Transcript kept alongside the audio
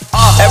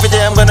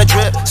day I'm gonna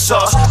drip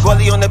sauce.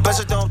 Rollie on the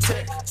best, don't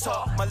tick.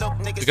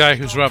 The guy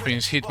who's rapping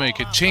is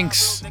hitmaker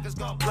Chinks.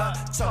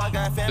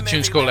 The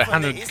tune's called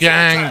 100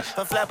 Gang.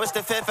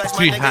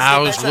 Three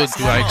House, what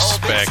do I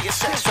expect?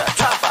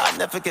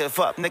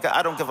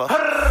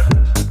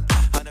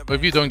 But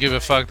if you don't give a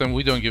fuck, then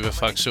we don't give a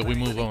fuck, so we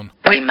move on.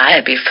 We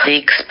might be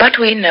freaks, but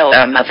we know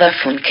our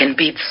motherfucking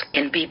beats,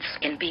 in beats,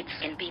 in beats,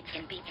 in beats,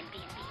 in beats, in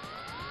beats.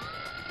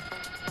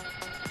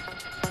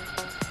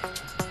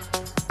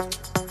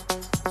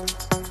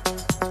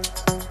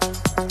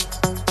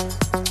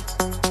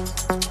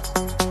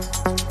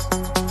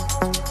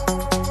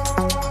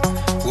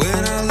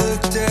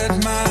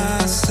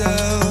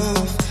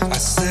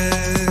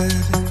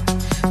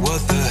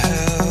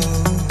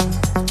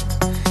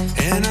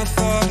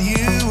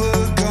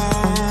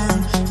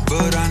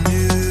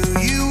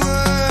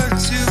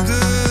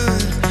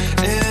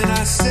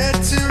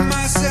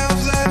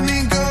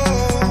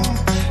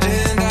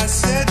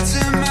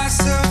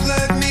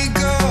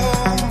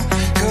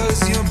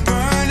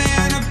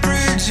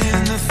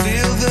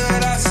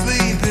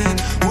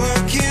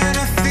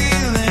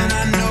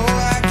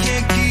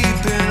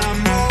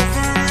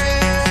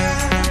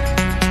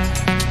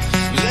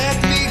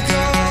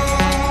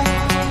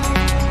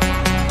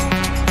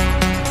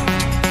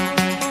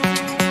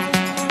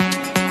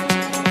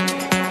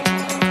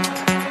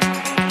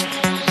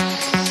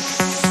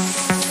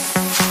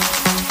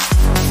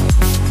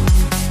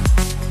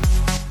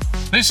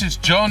 This is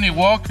Johnny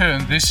Walker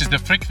and this is the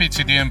Freakbeats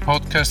EDM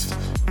podcast.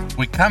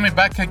 We're coming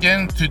back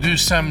again to do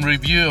some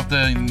review of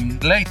the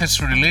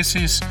latest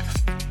releases.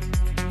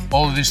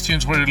 All of these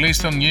tunes were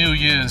released on New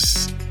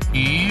Year's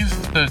Eve,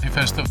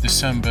 31st of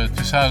December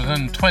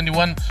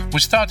 2021. We're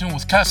starting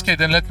with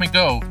Cascade and Let Me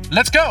Go.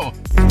 Let's go!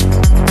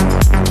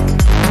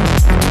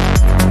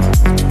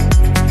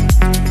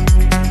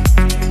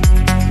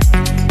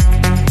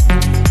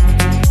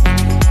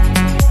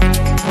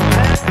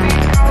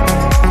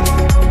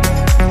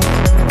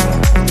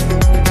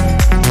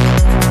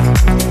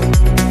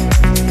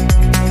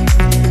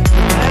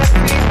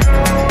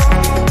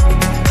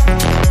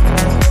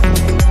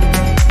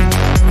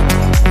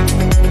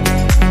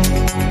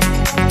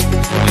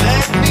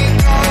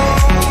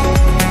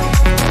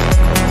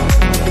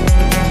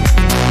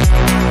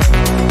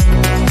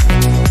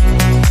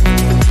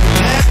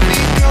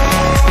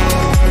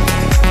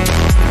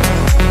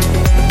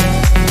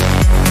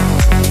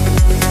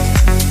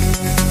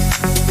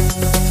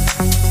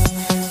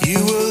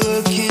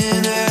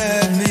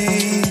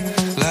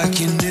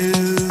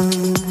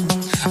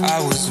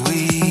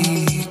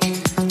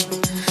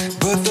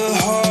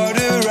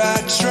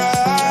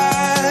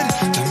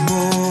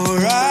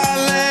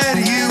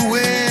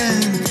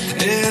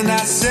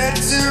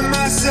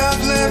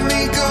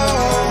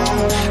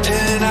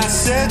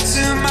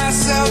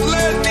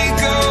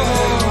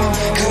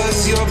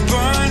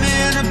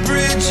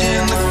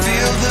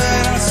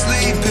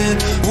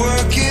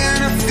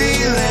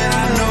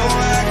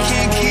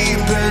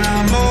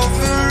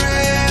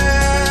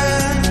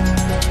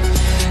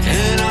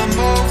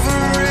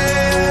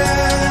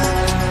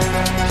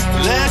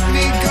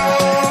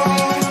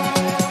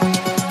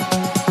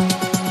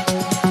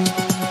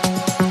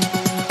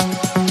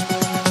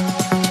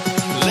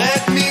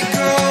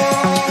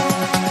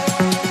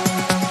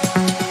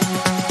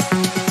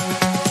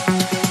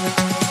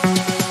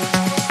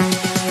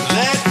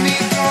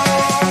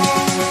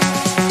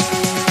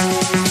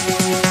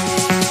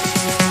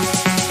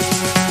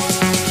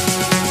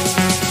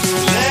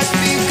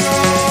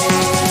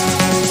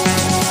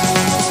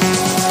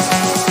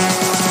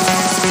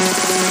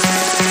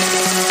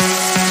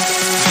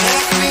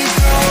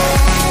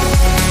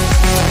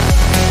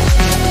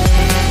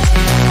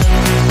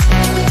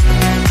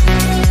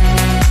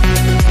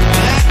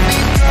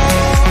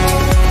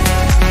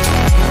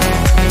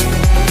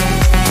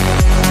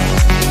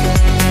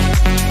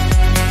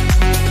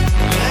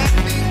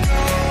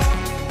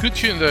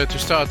 To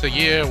start the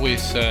year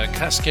with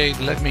Cascade,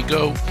 Let Me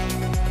Go.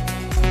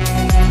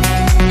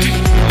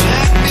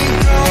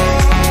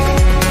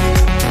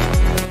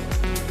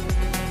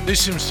 This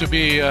seems to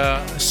be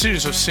a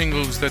series of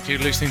singles that he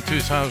released in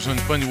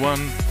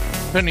 2021.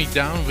 Turn It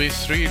Down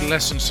V3,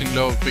 Lessons in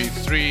Love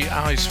V3,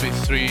 Eyes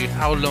V3,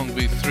 How Long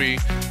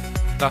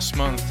V3 last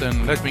month,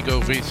 and Let Me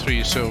Go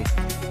V3. So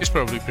he's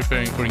probably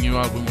preparing for a new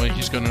album where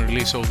he's going to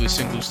release all these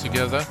singles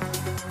together.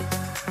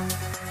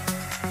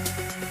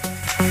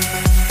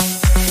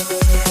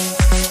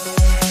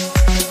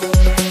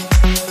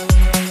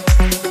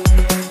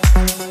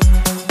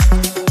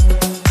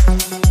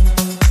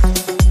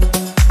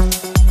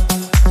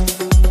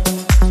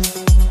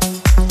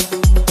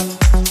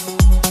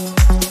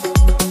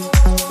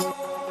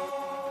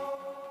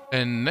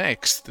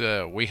 Next,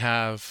 we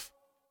have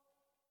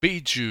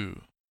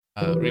Biju,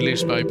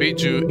 released by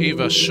Biju,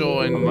 Eva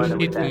Shaw, and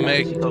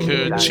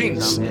hitmaker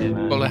Chinks,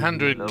 called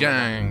 100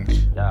 Gang.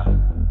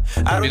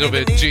 A bit of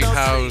a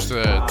G-House,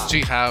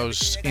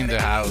 G-House in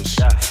the house.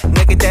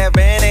 Nigga, that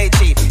rent ain't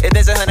cheap. If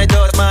there's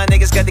 $100, my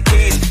niggas got the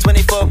keys.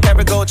 24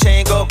 karat gold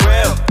chain, gold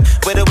grill.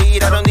 With the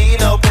weed, I don't need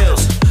no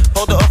pills.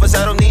 Hold the office,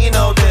 I don't need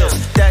no deals.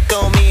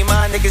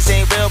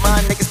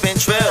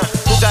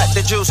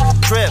 the juice,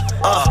 drip,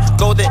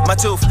 golden, my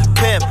tooth,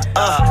 pimp,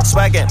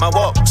 swaggin', my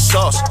walk,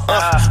 sauce,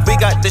 we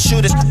got the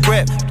shooters,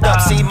 grip, up,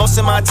 see, most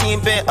of my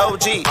team been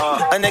OG,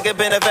 a nigga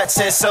been a vet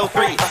since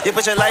 03, you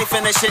put your life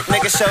in this shit,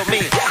 nigga, show me,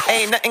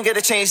 ain't nothing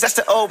gonna change, that's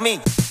the old me.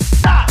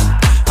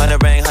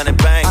 100 ring, 100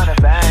 bang,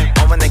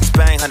 on my next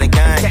bang, 100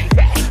 gang,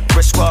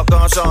 brisk walk,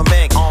 arms on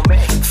mink,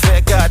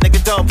 fair God,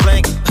 nigga, don't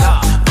blink,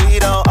 we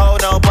don't owe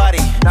nobody,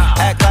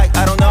 act like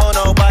I don't know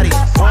nobody,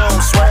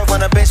 boom, swerve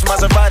on a bitch,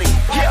 Maserati,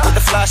 with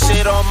the fly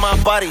shit on my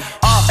body,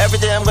 every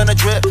day I'm gonna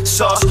drip,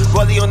 sauce,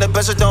 Rollie on the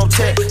bezel, don't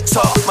tick,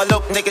 talk, my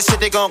look, niggas shit,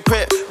 they gon'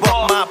 crip,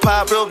 walk my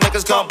pop, real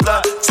niggas gon'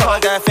 blood, talk, I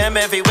got fam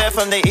everywhere,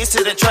 from the east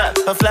to the trap,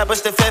 from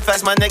Flatbush to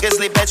Fairfax, my niggas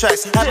leave bed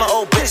tracks, have my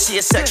old bitch, she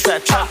a sex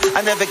trap,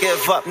 I never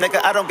give up,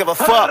 nigga, I don't give a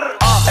fuck,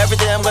 every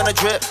day I'm gonna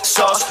drip,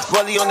 sauce,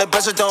 Rollie on the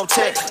bezel, don't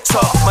tick,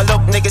 talk, my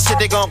look, niggas shit,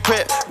 they gon'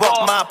 crip,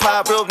 walk my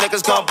pop, real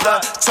niggas gon'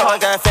 blood, talk, I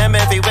got fam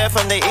everywhere,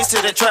 from the east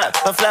to the trap,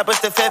 from Flatbush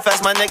to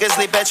Fairfax, my niggas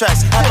leave bed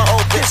tracks, have my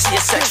old bitch, she a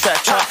sex trap,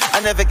 I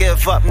never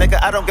give up, nigga,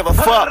 I don't give a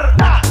fuck.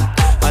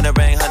 100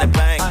 ring, 100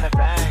 bang.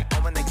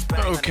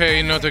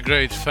 Okay, not a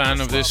great fan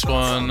of this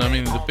one. I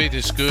mean, the beat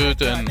is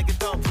good and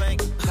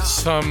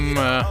some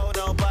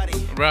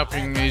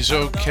rapping is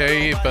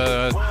okay,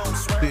 but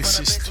this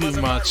is too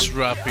much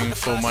rapping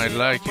for my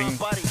liking.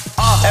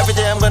 Every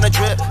day I'm gonna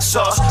drip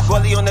sauce,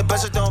 Rollie on the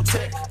bezel, don't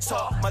tick.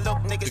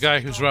 The guy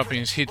who's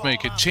rapping is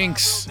Hitmaker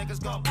Jinx.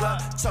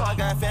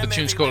 The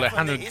tune's called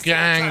 100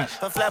 Gang.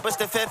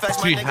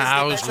 Tree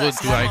House, what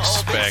do I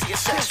expect?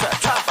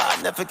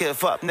 Never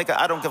give up, nigga,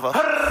 I don't give a.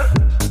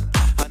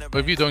 But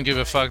if you don't give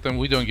a fuck, then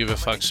we don't give a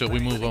fuck, so we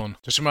move on.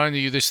 Just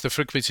reminding you, this is the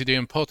Frequency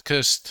DM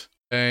podcast,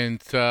 and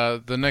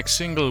the next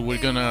single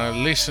we're gonna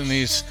listen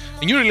is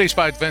a new release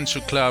by Adventure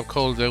Club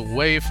called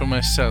Away From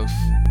Myself.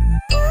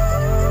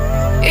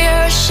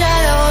 Your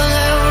shadow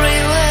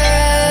everywhere.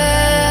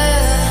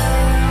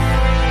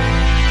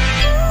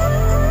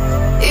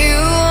 You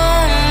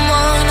are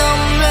my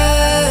number.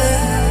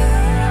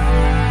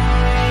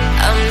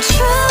 I'm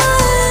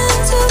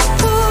trying to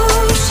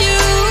push you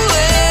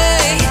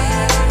away,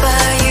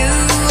 but you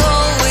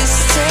always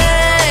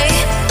stay.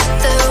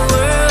 The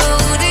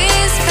world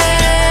is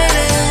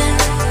fading.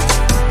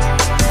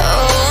 Oh,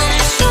 I'm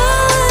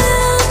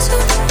trying to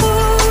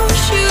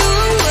push you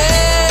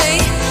away,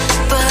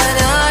 but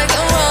I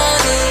can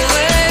run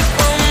away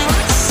from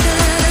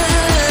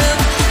myself,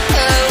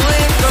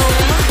 away from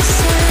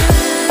myself,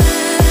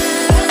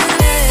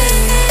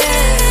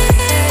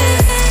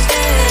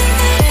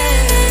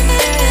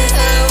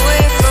 away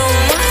from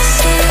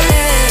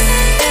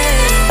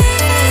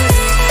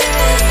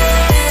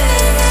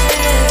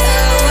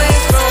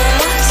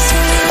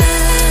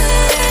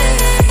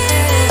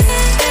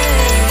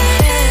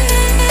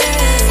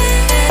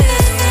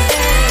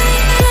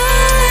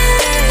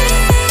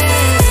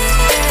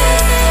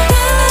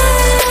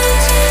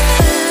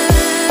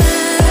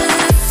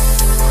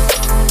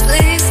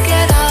Please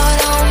get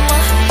out of my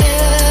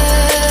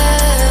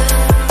head.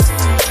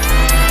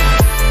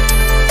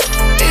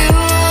 You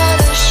are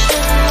the shit in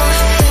my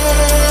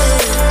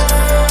head.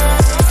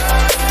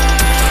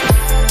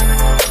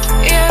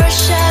 Your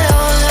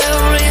shadow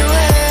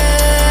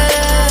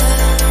everywhere.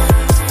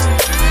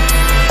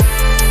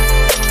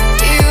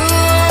 You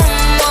are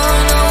my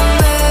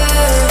number.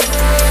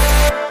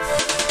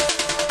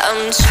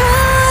 I'm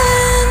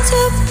trying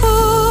to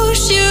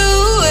push you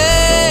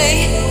away,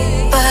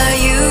 but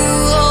you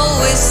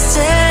always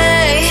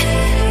stay.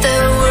 The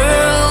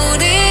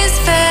world is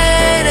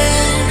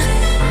fading.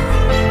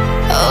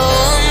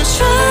 Oh, I'm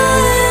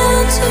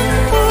trying to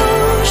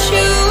push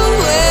you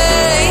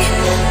away,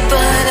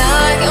 but I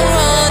can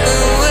run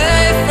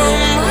away from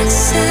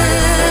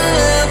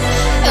myself,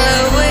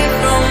 away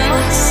from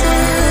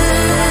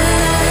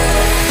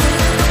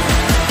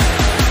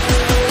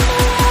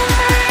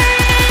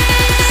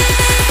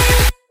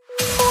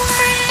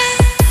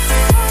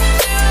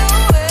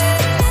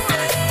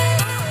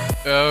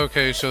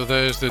Okay, so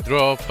there's the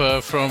drop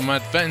from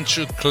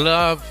Adventure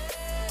Club.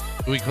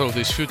 We call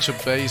this future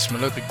bass,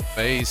 melodic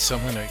bass,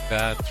 something like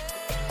that.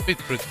 A bit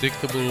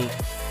predictable.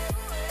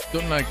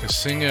 Don't like the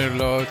singer a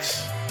lot.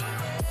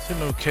 It's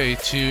an okay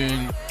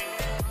tune.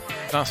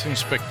 Nothing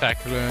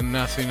spectacular,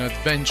 nothing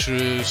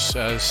adventurous,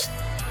 as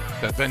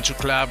the Adventure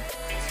Club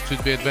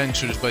should be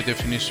adventurous by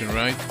definition,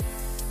 right?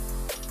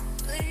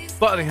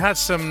 But it had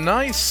some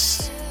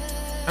nice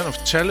kind of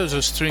cellos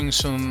or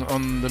strings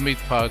on the mid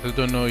part. I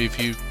don't know if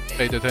you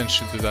paid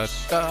attention to that.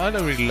 I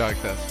don't really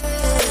like that.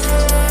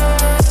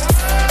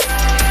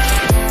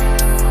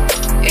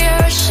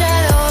 Your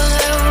shadow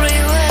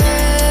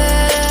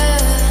everywhere.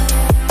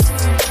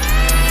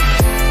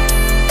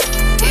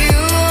 You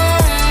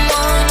are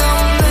my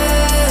number.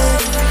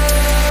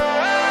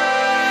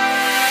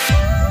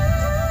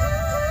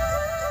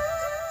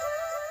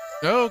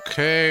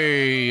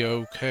 Okay.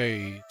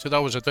 So that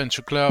was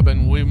Adventure Club,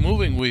 and we're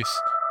moving to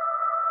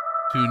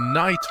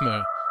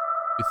Nightmare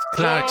with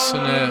Klax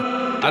and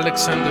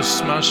Alexander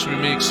Smash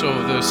remix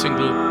of the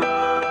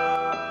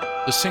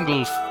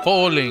single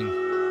Falling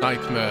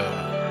Nightmare.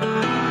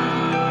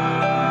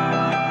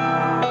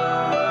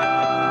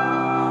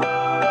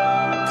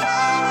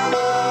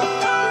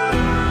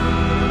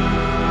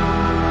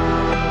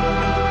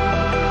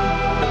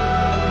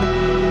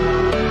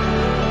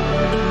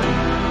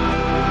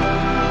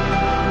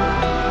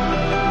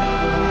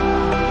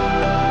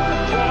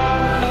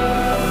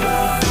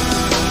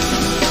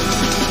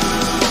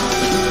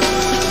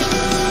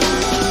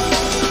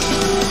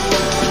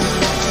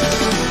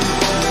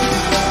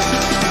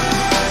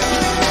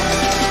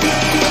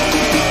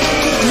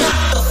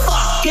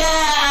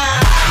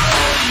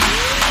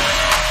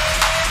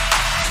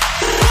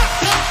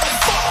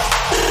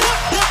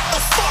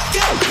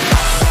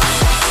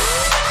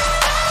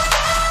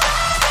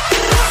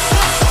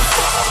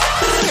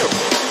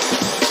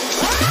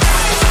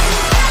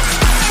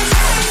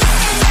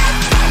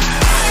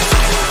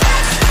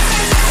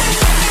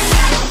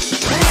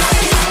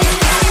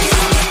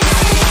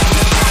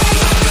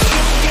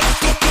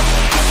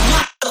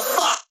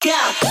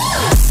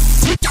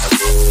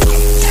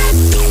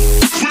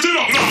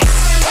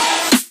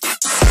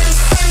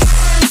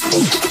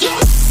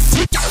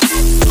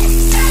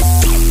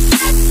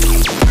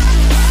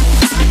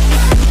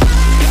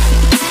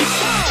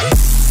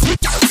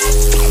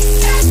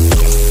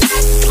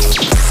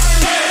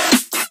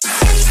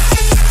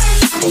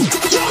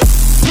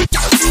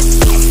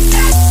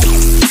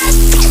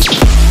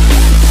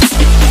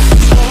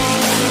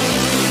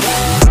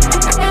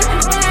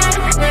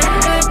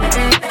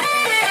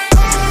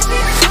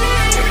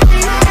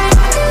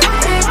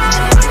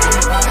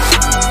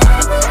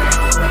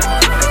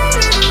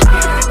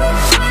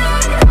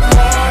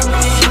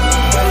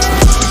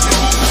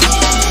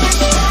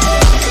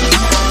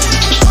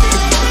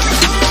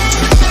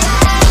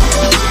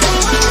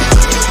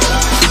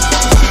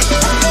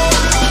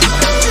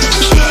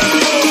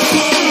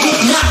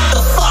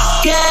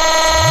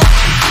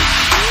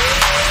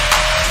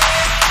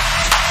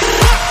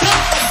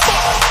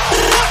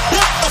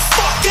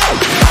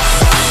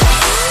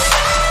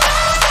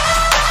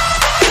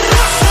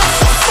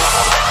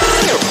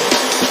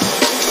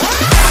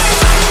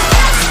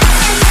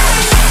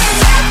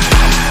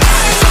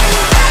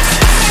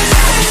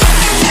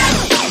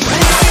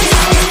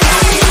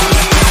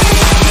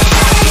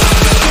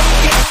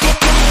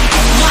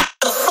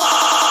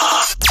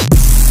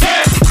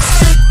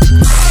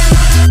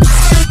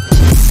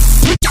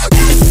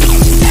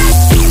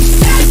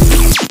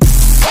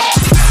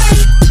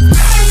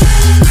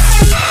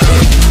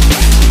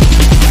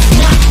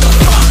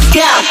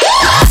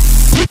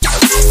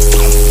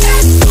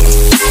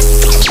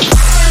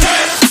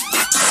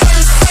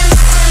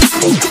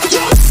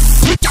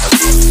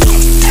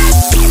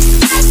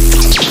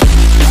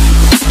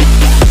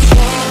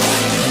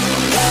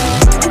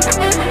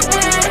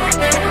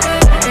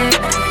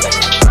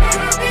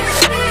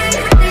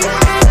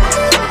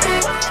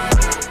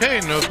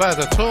 never bad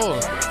at all.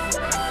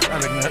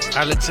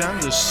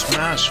 Alexander's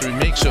Smash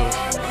remix of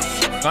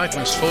Night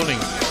Must Falling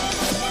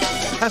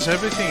has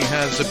everything. It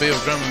has a bit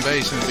of drum and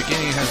bass in the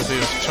beginning, it has a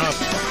bit of trap,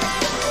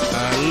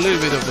 a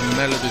little bit of the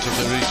melodies of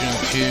the original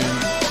tune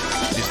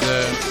is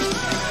there,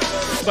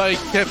 but it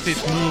kept it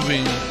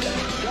moving.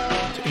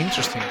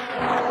 Interesting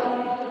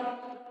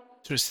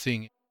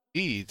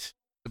indeed.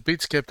 The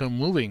beats kept on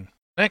moving.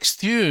 Next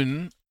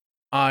tune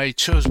I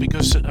chose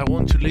because I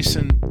want to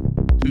listen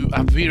to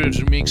Avira's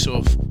remix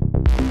of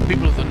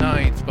People of the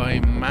Night by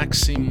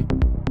Maxim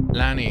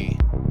Lani,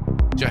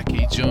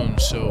 Jackie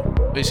Jones. So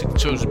basically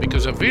chose it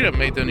because Avira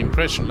made an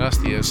impression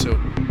last year, so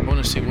I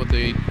want to see what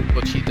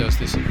he does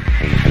this year.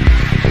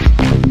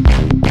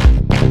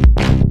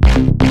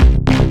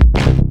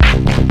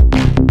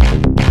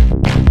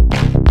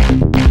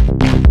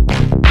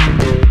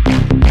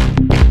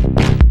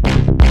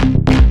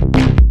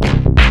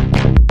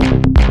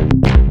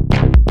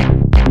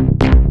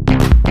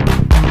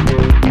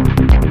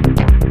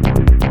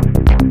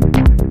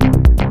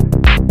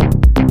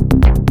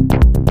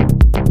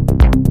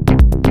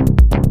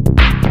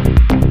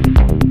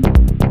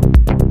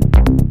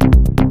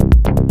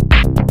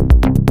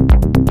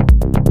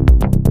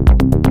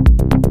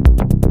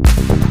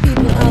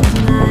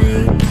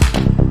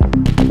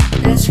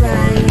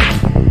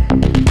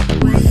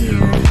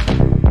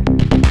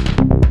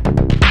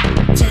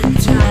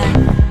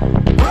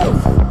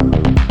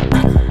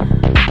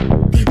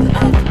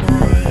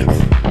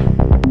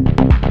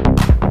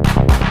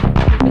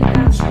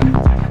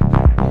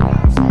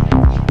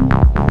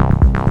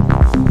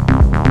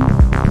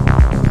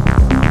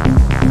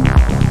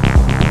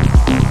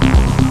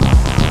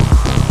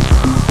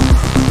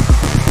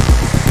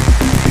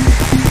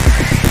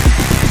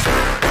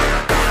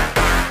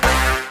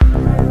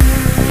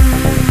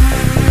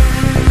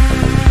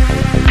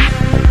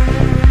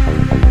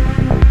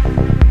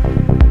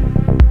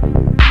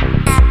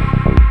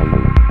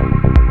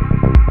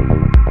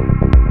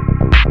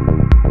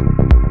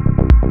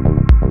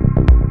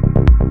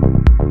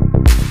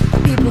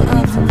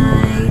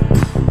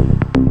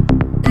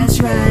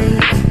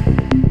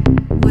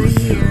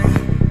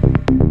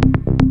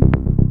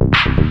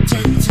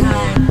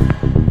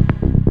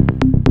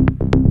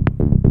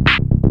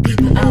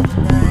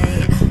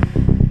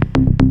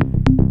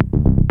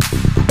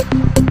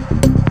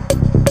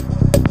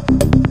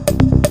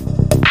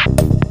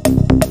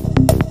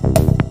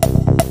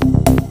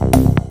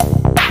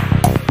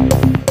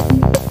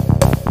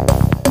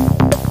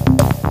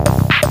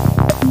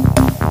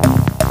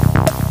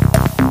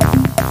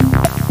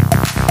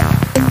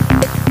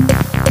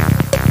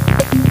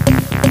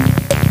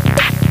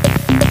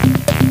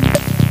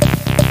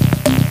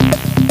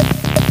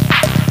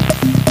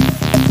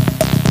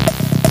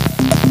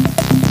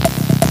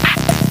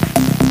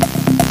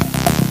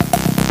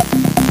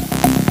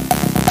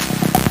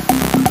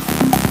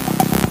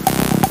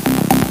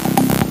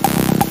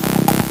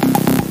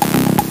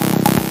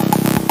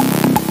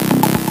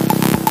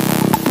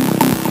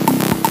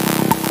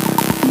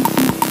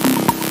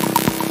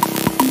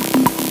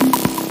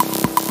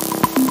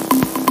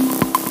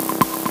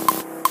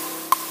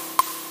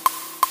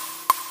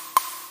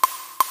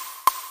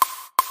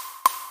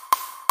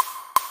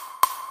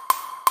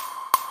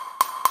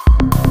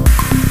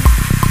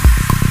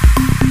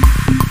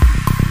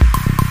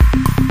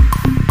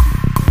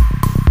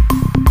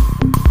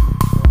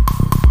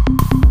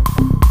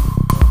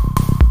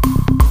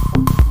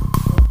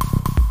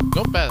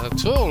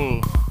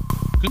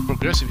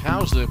 Progressive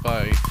house there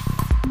by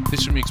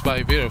this remix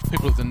by Avira of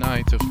People of the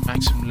Night of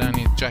Maxim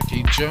Lani and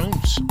Jackie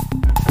Jones.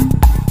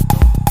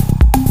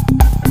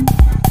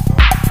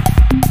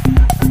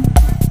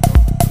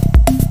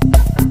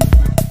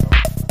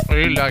 I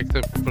really like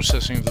the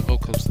processing of the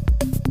vocals.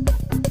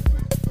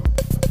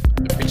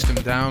 They pitched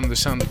them down, they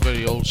sounded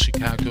very old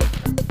Chicago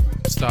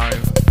style.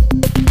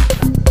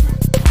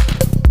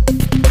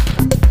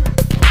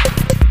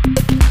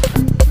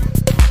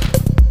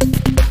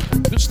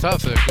 Good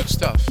stuff there, good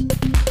stuff.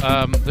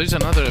 There's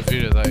another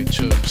Avira that I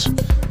chose,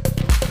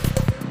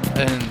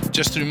 and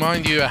just to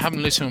remind you, I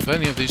haven't listened to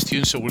any of these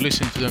tunes, so we're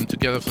listening to them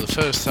together for the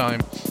first time.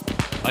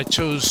 I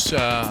chose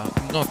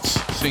not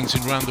things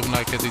in random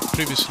like I did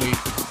previously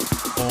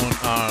on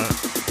our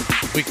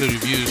weekly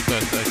reviews,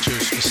 but I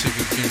chose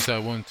specific tunes that I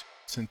want to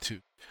listen to.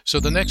 So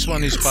the next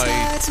one is by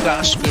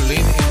Dash Berlin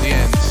in the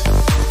end.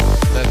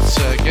 Let's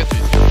get it.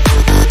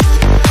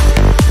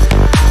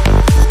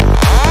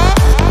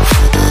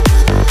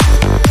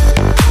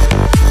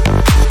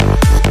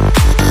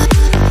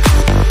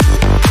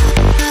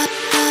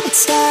 It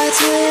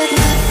starts with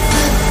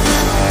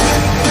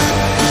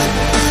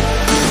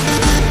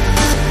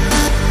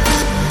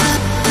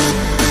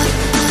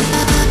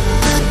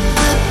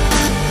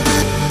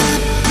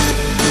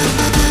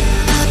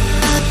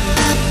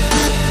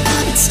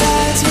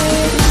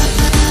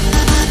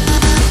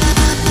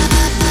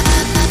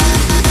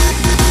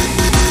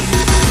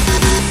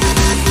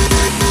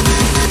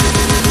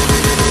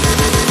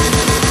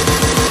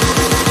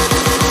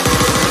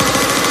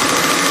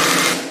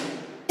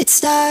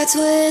starts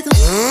with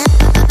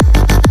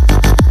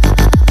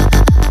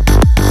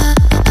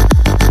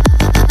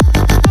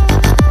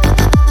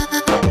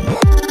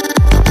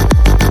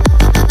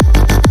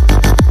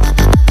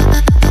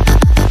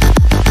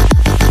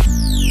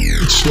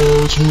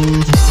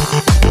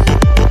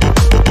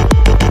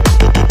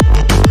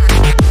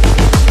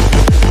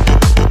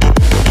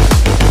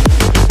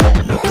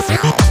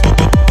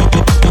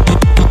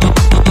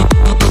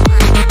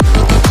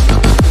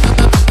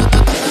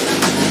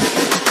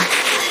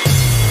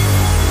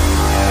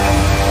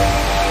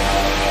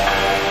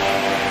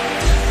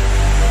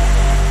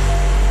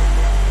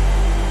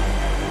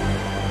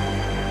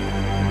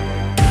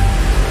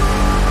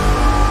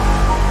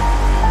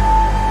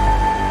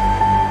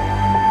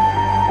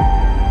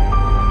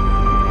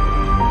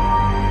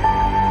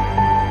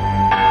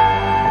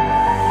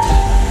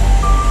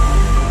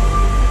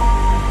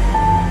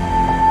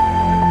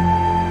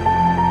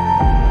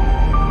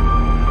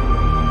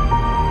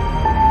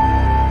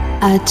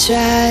I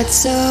tried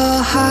so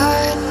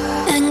hard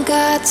and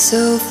got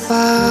so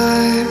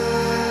far,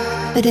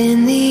 but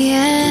in the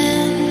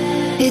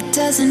end, it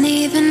doesn't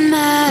even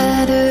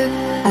matter.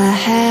 I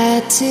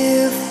had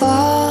to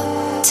fall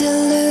to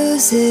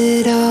lose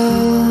it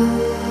all,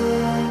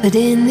 but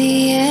in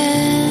the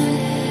end,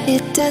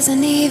 it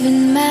doesn't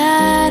even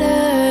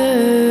matter.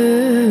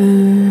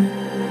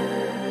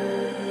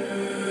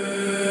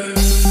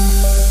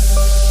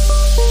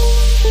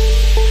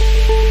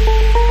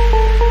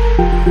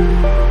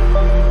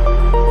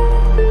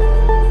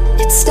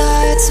 It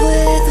starts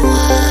with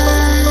one.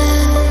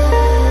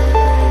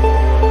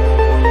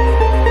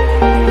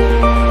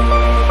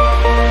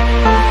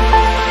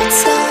 It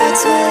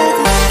starts with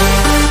one.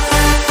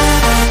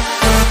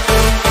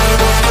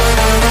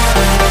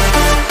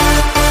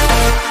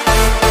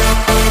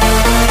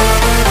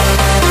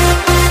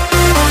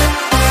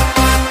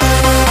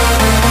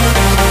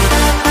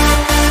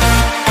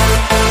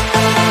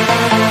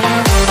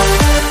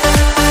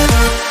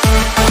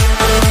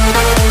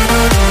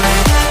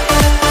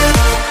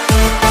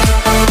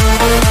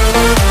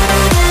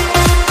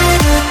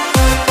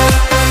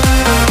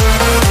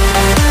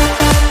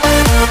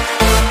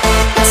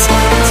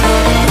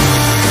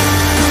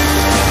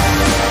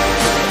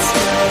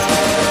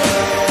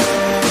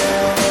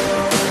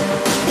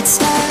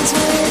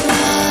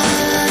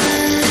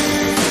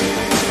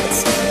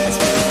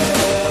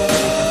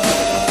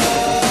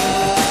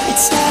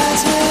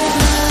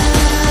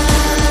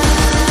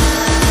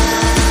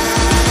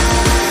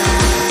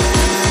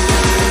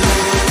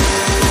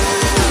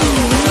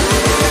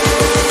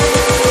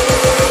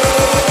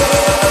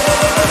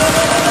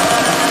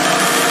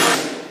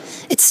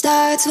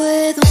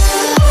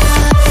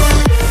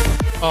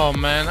 Oh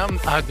man,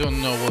 I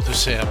don't know what to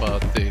say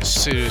about this,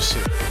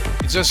 seriously.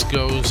 It just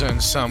goes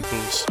and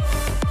samples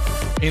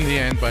In the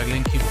End by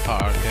Linkin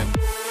Park and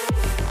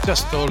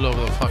just all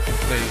over the fucking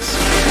place.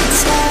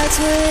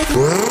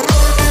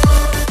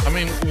 I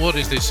mean, what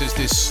is this? Is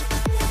this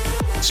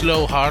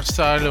slow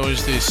hardstyle or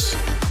is this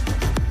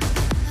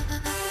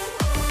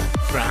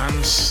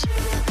trance?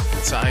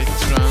 Side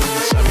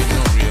trance? I mean,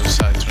 not real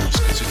side trance,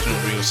 because it's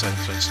not real side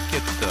trance.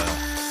 Get the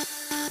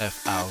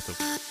F out of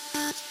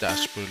this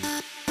dashboard.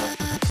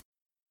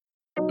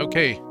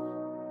 Okay,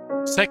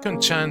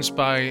 Second Chance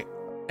by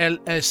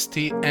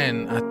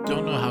LSTN. I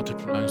don't know how to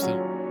pronounce that.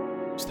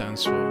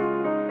 Stands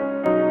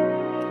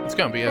for. It's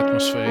gonna be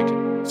atmospheric,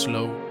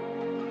 slow,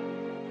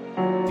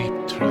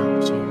 deep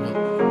trance, or what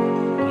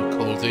I'm gonna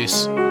call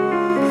this.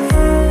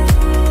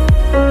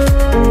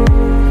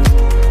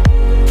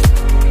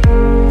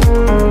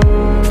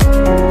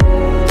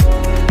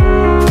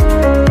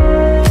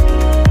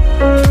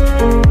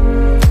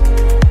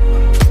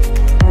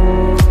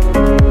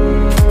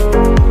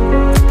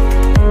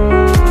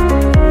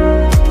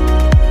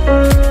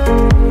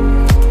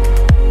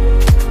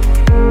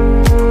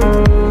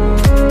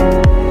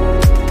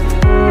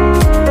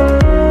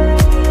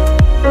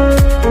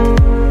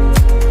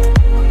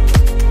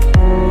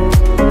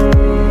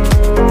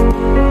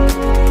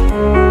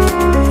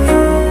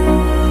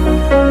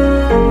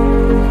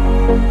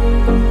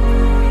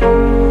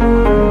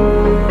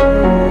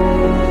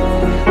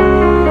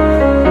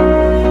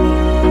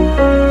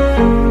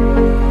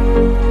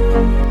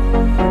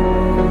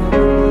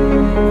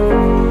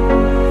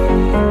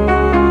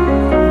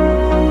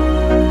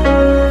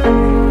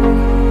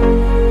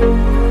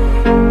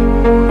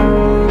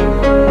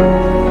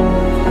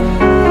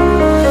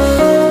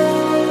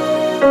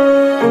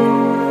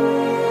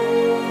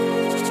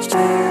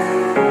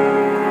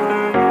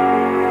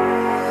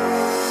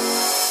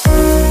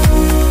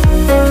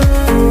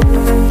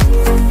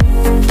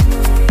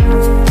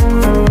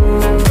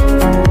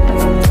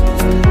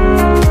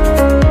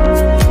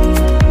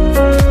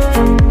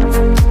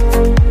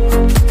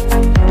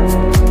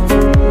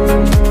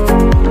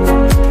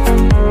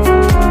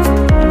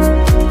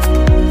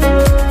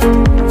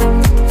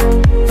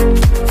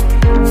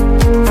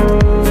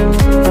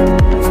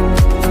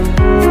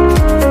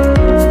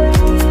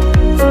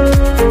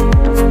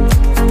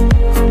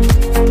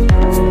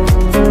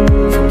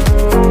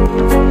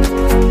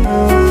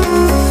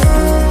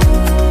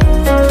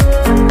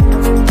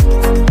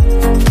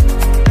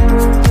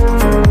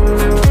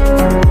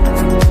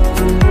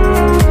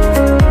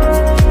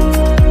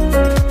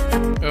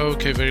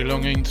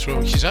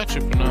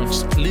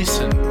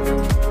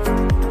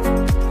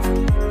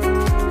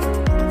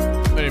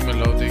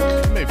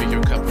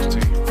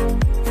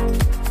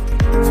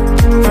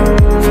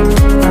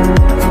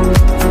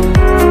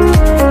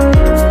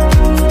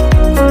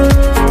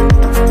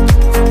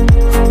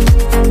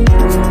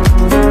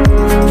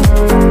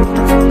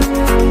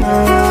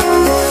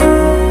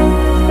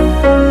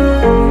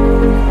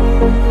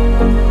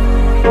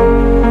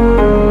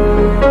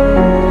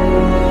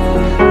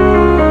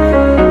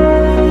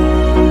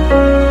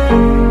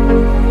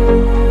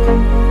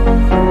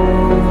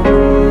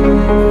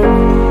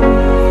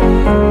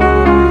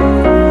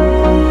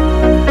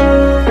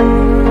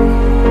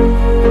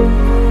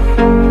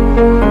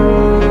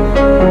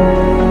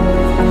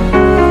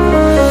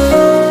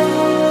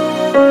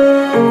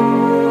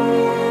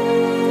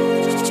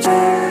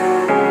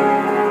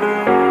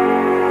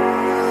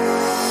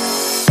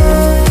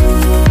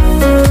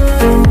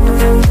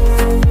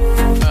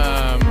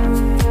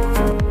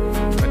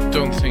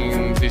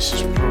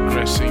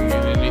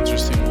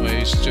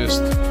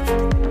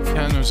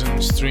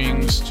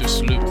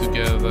 just loop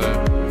together.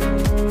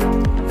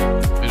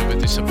 Bit of a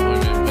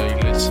disappointment,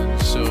 but listen.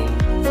 So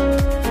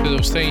instead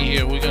of staying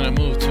here, we're gonna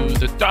move to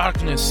The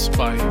Darkness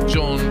by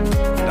John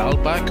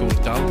Dahlback or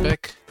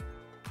Dahlbeck.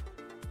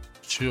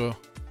 Not sure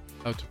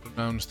how to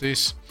pronounce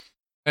this.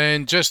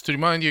 And just to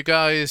remind you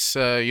guys,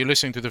 you're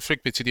listening to the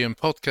Freakbeat CDM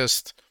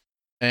podcast,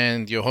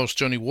 and your host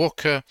Johnny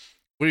Walker.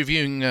 We're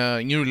reviewing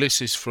new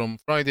releases from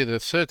Friday the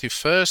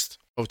 31st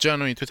of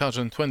January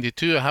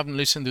 2022. I haven't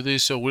listened to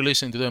this, so we're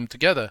listening to them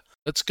together.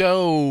 Let's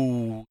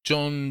go!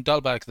 John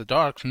Dahlback, The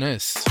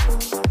Darkness.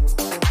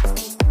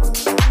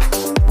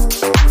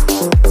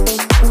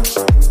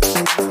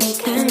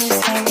 Can you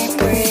see me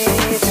breathing?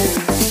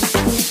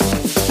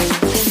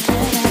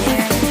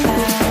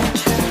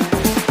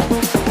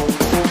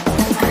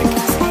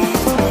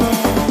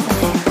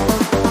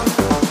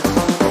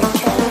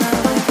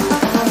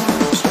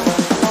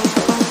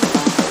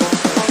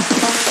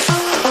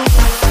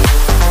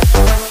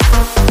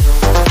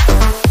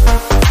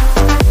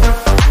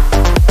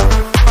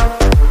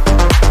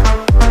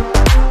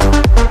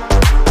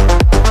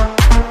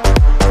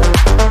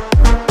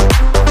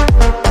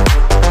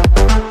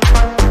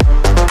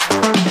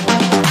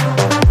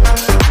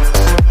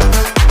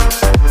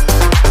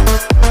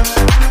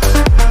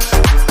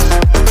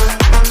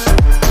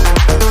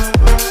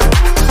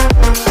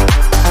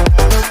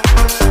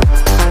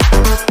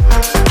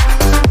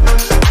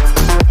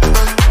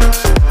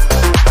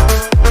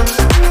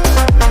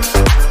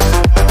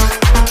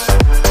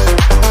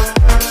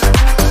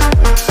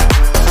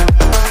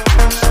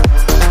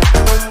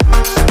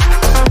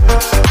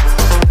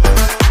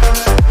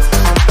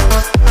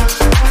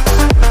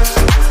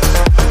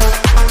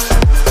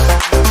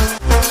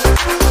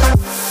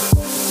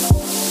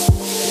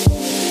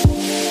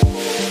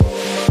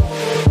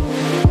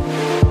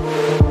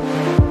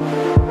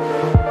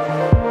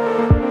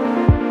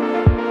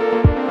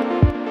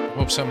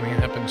 Something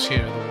happens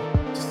here.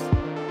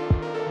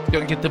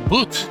 Gonna get the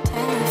boot.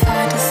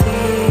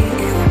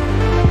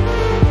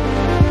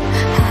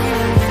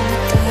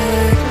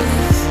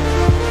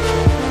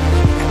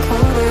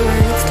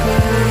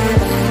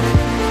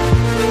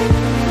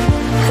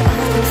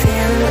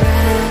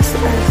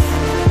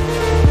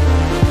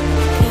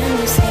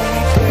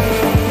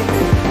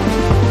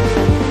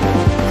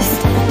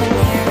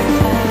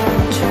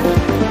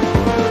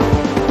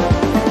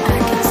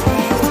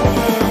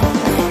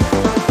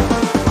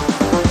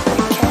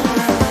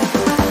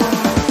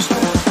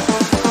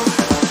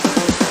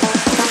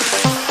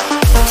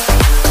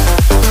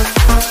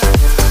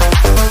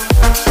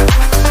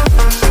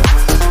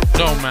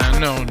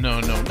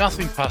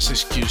 Nothing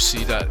passes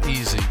QC that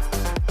easy.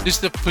 This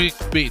is the Freak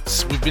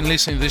Beats. We've been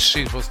listening to this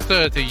shit for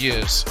 30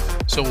 years,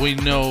 so we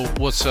know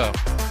what's up.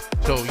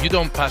 So you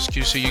don't pass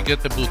QC, you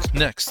get the boot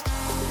next.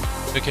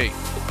 Okay,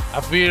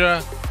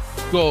 Avira,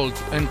 Gold,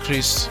 and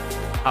Chris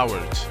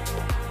Howard.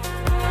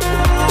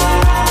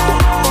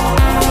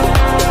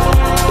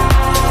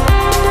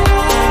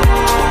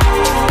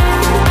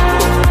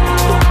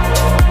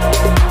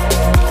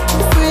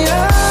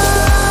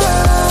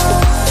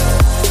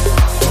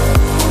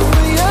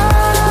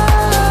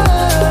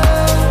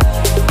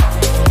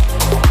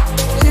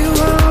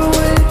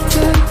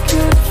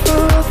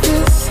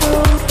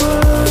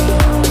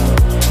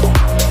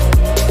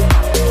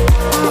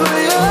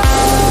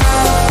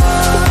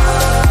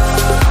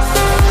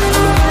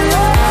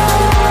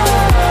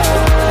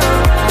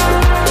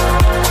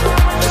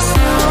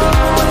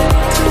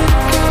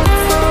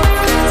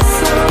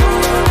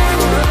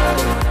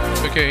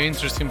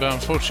 Interesting, but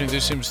unfortunately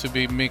this seems to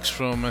be mixed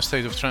from a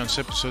State of Trance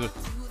episode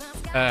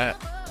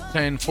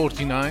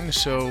 1049,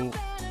 so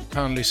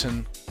can't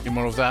listen to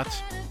more of that.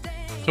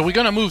 So we're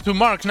gonna move to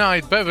Mark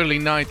Knight, Beverly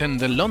Knight, and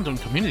the London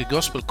Community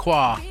Gospel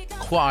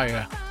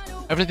Choir.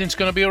 Everything's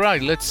gonna be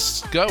alright,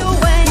 let's go.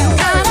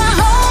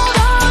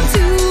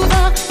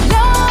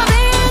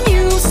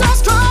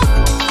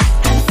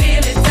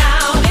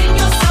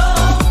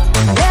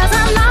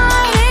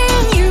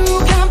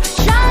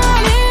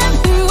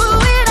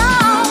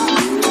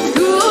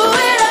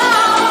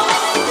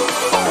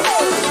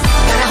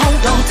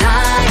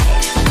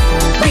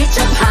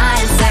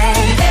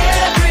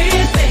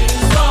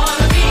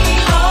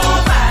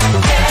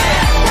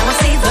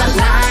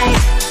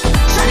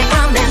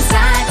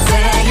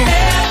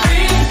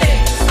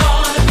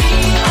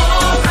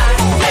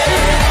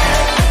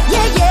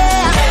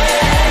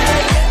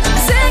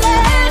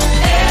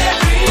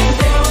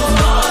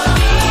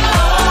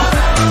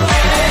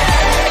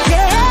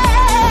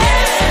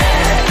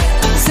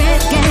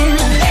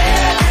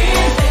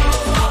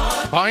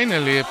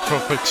 Finally a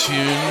proper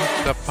tune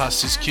that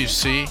passes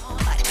QC.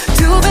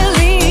 To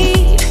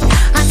believe,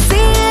 I see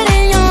it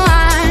in your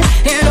eyes,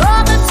 and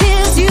all the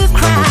tears you've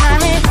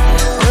cried.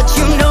 But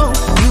you know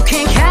you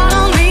can count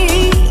on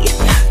me.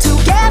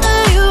 Together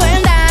you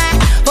and I,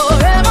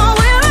 forever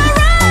we're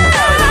around.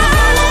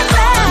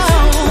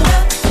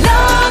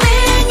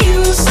 Loving you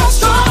so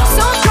strong,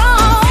 so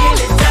strong. Feel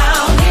it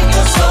down in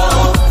your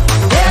soul.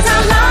 There's a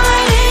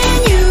light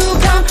in you,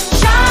 come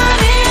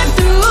shining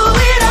through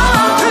it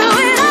all.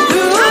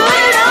 Through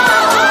it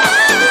all.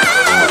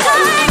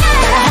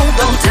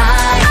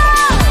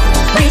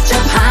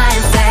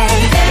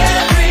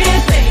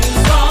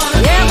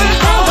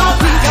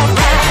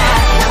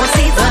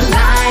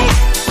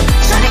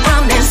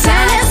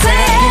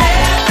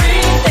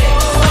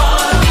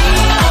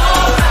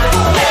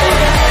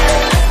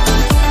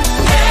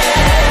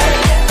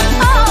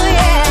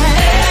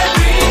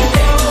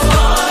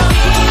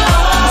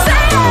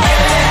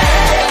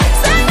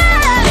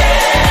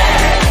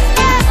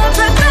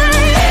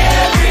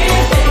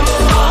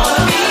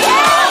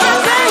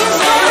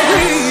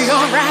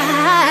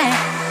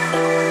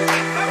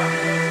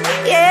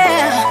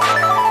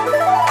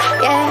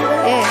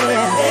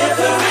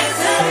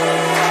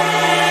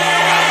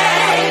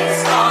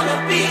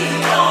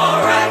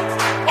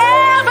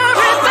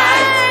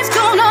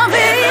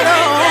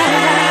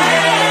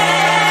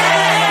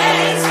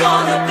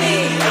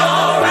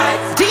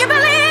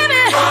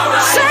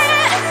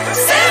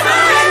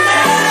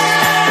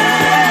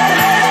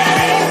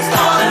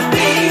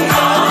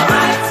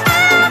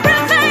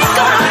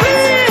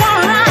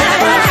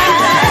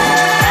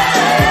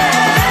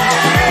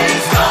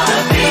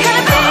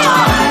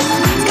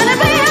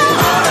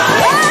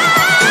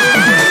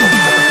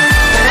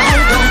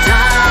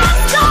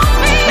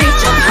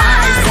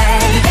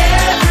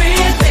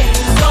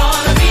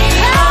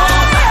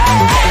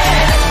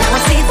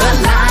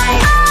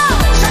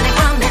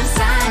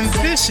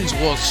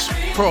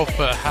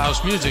 proper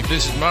house music.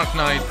 This is Mark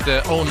Knight,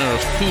 the owner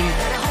of Cool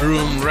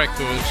Room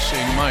Records,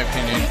 in my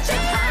opinion,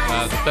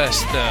 the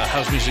best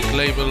house music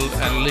label,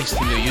 at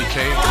least in the UK.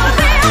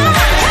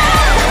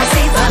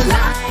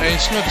 And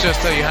it's not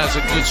just that he has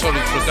a good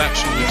solid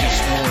production, which is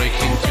more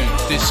akin to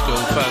disco,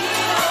 but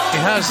he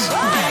has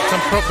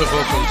some proper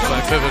vocals by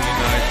Beverly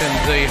Knight, and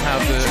they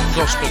have the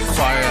gospel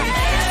choir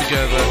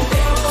together.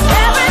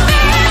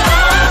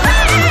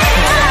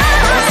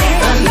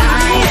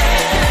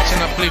 It's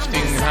an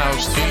uplifting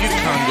house too. You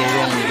can't go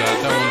wrong with that.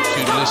 I want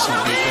to listen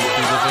to it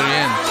until the very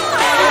end.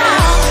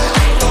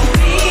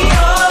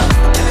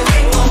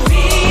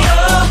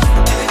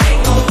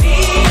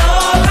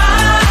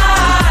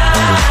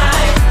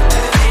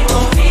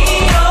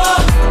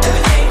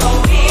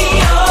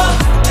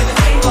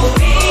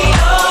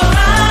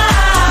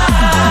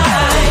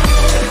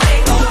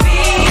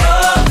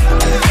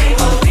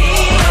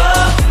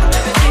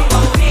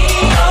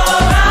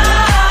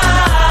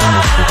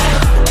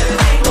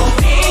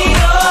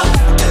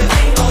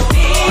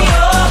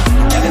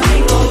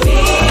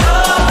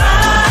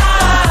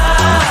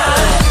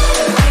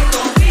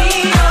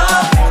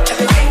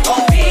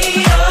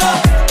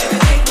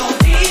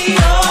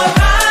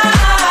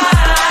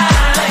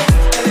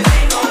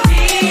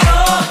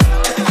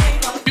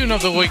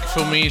 Of the week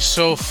for me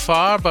so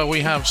far, but we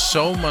have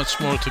so much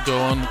more to go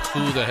on.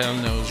 Who the hell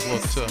knows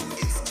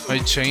what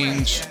might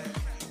change.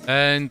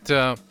 And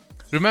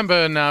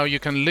remember, now you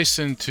can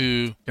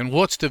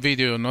watch the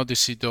video on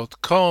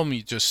odyssey.com.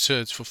 You just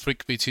search for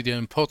Freakbeats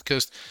EDM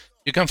podcast.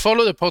 You can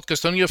follow the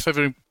podcast on your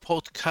favorite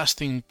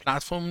podcasting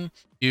platform.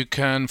 You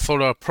can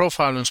follow our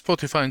profile on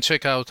Spotify and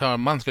check out our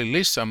monthly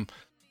list. I'm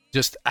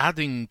just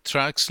adding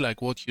tracks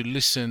like what you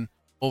listen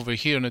over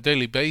here on a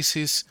daily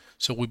basis,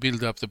 so we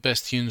build up the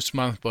best tunes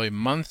month by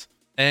month.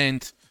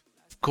 And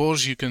of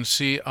course you can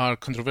see our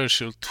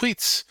controversial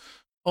tweets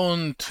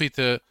on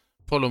Twitter.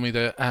 Follow me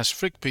there as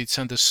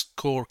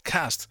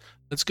freakbeats_cast.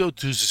 Let's go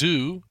to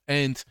Zoo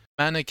and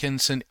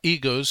Mannequins and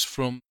Egos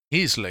from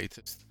his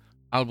latest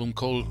album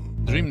called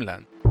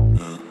Dreamland.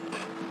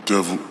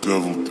 Devil,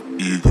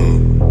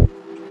 ego.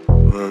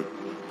 Right?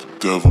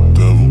 Devil,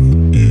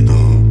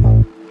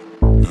 ego.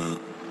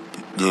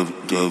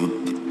 Devil,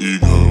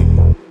 ego.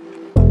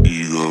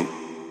 Ego.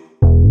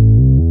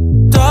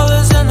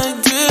 Dollars and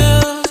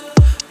ideals.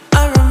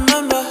 I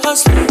remember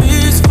hustling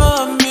beats for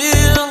a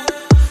meal.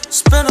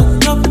 Spent a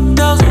couple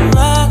thousand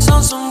racks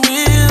on some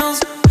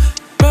wheels.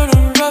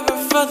 Burning rubber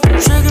for the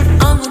trigger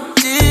on the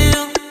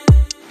deal.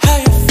 How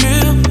you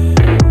feel?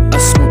 I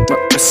smoke my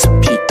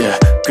recipe, yeah.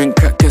 Green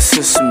crack and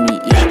sesame,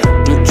 yeah.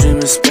 Blue dream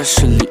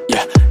especially,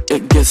 yeah.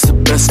 It gets the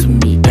best of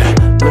me, yeah.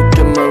 Look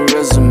at my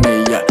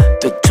resume, yeah.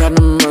 They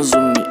tryna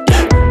muzzle me,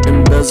 yeah.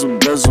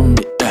 Bezel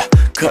me, yeah.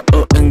 Cut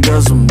and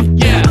guzzle me,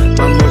 yeah.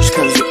 My merch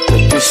comes with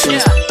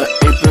additions, an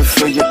apron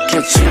for your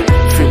kitchen,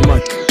 free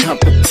market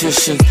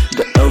competition,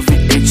 the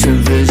LVH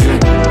envision.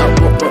 I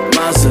want my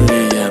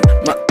mausoleum,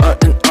 my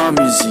art and art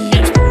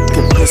museums.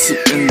 Get pussy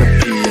in the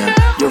PM,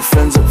 your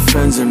friends are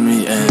friends of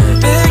me,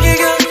 and big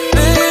egos,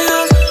 drippin' now.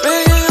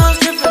 Big egos,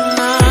 drippin'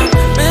 now.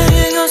 Big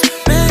egos,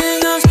 drippin'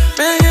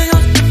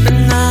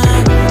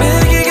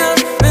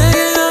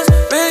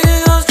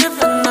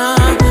 now.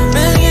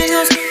 Big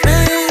egos,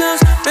 drippin'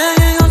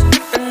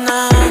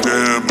 now.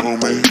 Damn,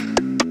 homie.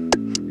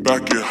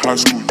 Back in high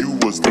school, you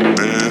was the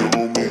man,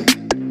 homie.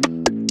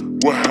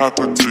 What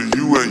happened to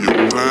you and your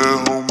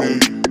plan, homie?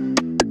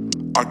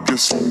 I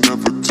guess you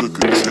never took a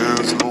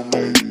chance,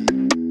 homie.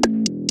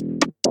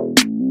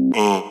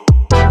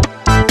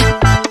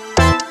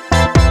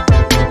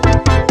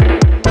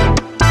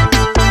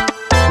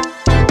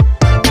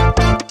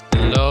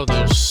 Love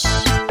those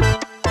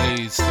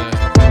plays there.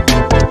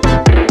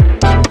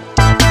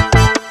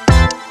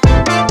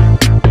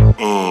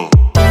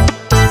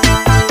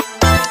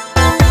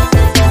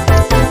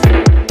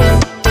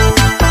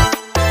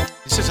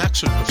 This is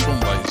actually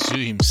performed by Zoo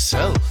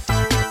himself.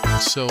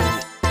 So,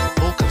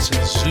 vocals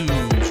and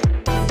Zoo's.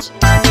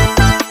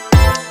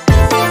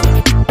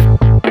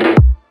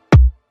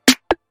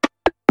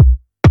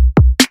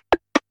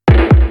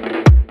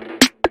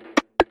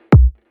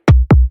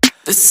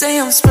 They say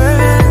I'm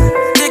swerving,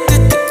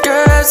 addicted to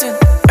girls and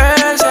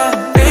urge,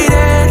 yeah, made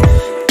it.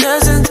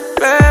 Dozens of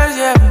birds,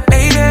 yeah,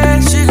 made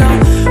it. She gon'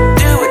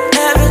 do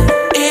whatever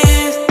it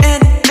is,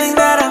 anything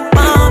that I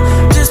want.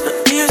 Just put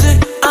music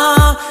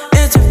on,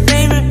 it's her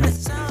favorite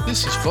song.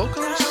 This is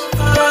vocals?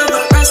 For the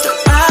rest of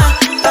my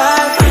life, I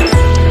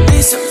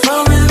need some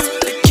romance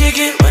to kick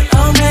it with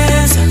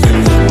homies.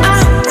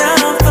 I'm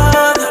down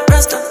for the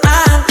rest of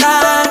my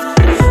life.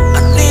 I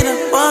need a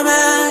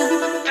woman.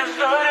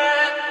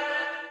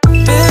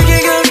 Big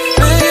egos,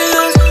 drippin'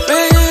 now.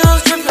 Big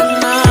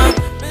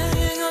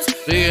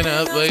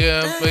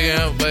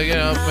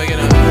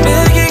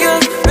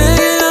up.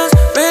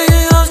 Big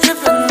egos,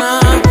 drippin'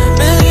 now.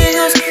 Big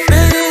egos,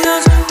 drippin'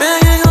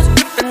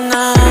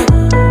 now.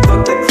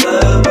 Fuck the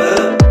club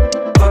up,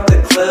 fuck the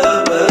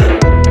club up,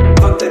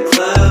 fuck the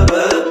club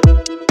up,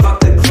 fuck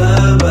the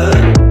club up,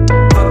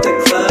 fuck the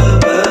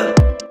club up,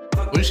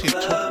 What is he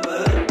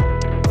talking?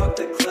 fuck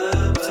the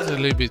club It's a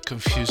little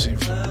confusing.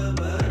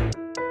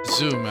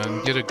 Zoom,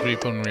 man, get a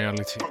grip on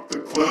reality.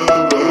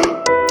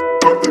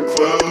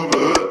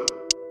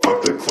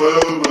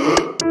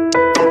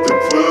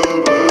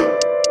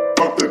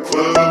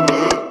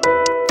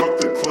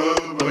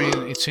 I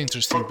mean, it's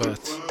interesting, but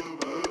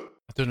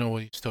I don't know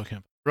what he's talking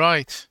about.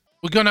 Right,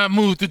 we're gonna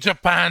move to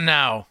Japan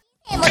now.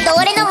 もっと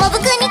俺のモブ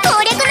君に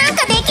攻略なん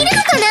かできる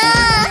のかな。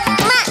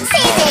まあせ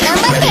いぜい頑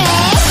張って。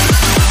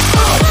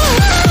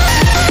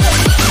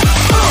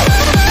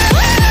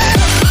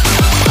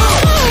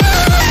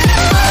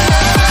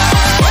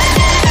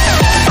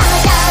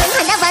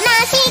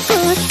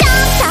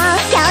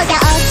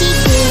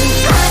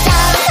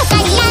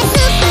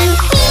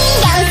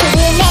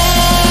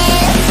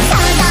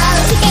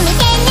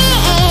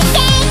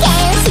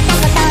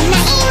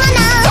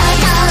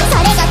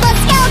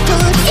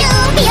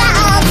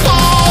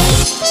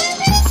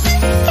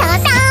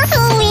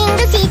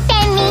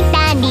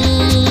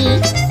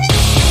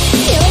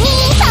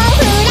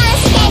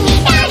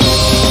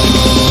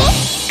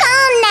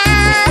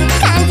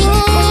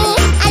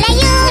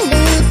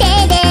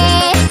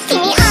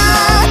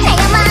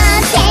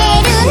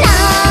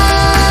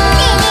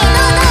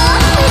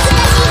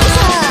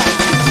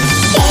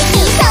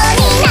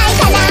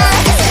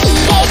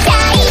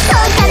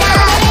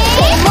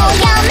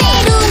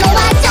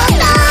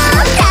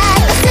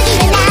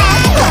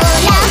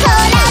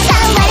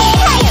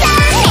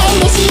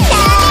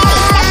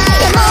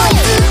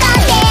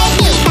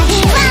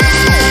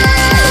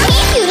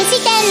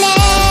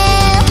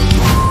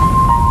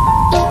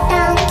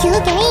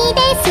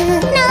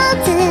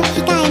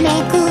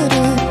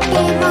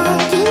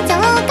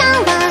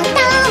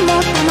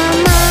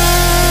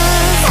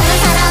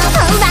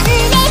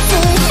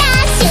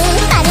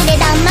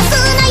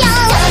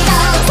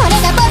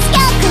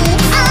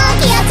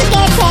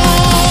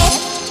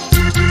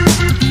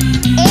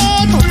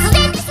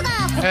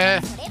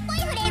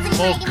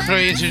More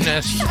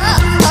craziness.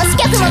 星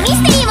曲もミ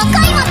ステリーも恋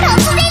も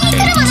突然に来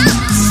るもの。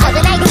危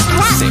ないですから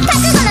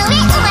覚悟の上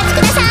お待ちく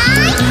ださい。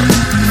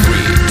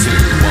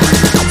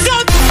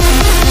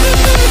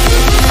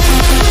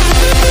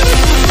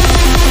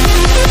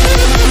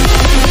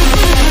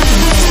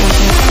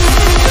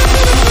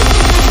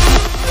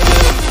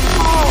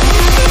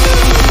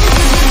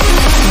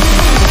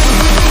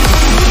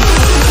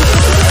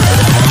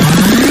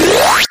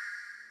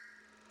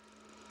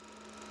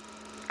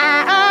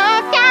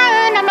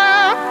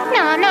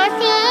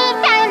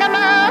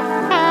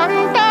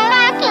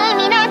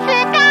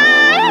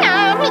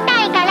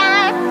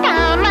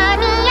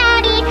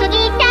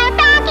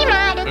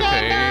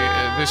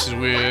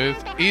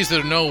Is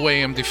there no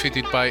way I'm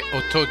defeated by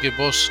Otoge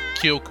boss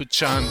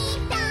Kyoku-chan?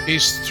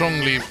 Is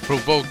strongly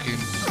provoking.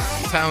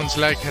 Sounds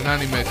like an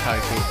anime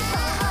title.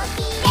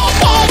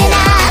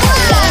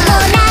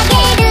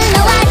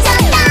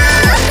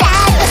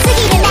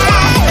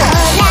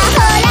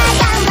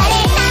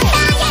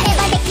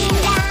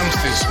 I'm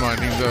still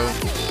smiling though.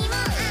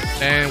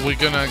 And we're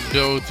gonna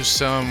go to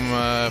some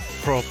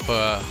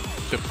proper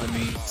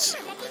Japanese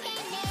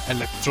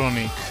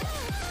electronic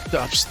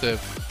dubstep.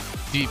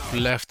 Deep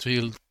left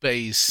field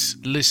bass.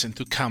 Listen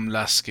to Cam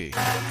Lasky.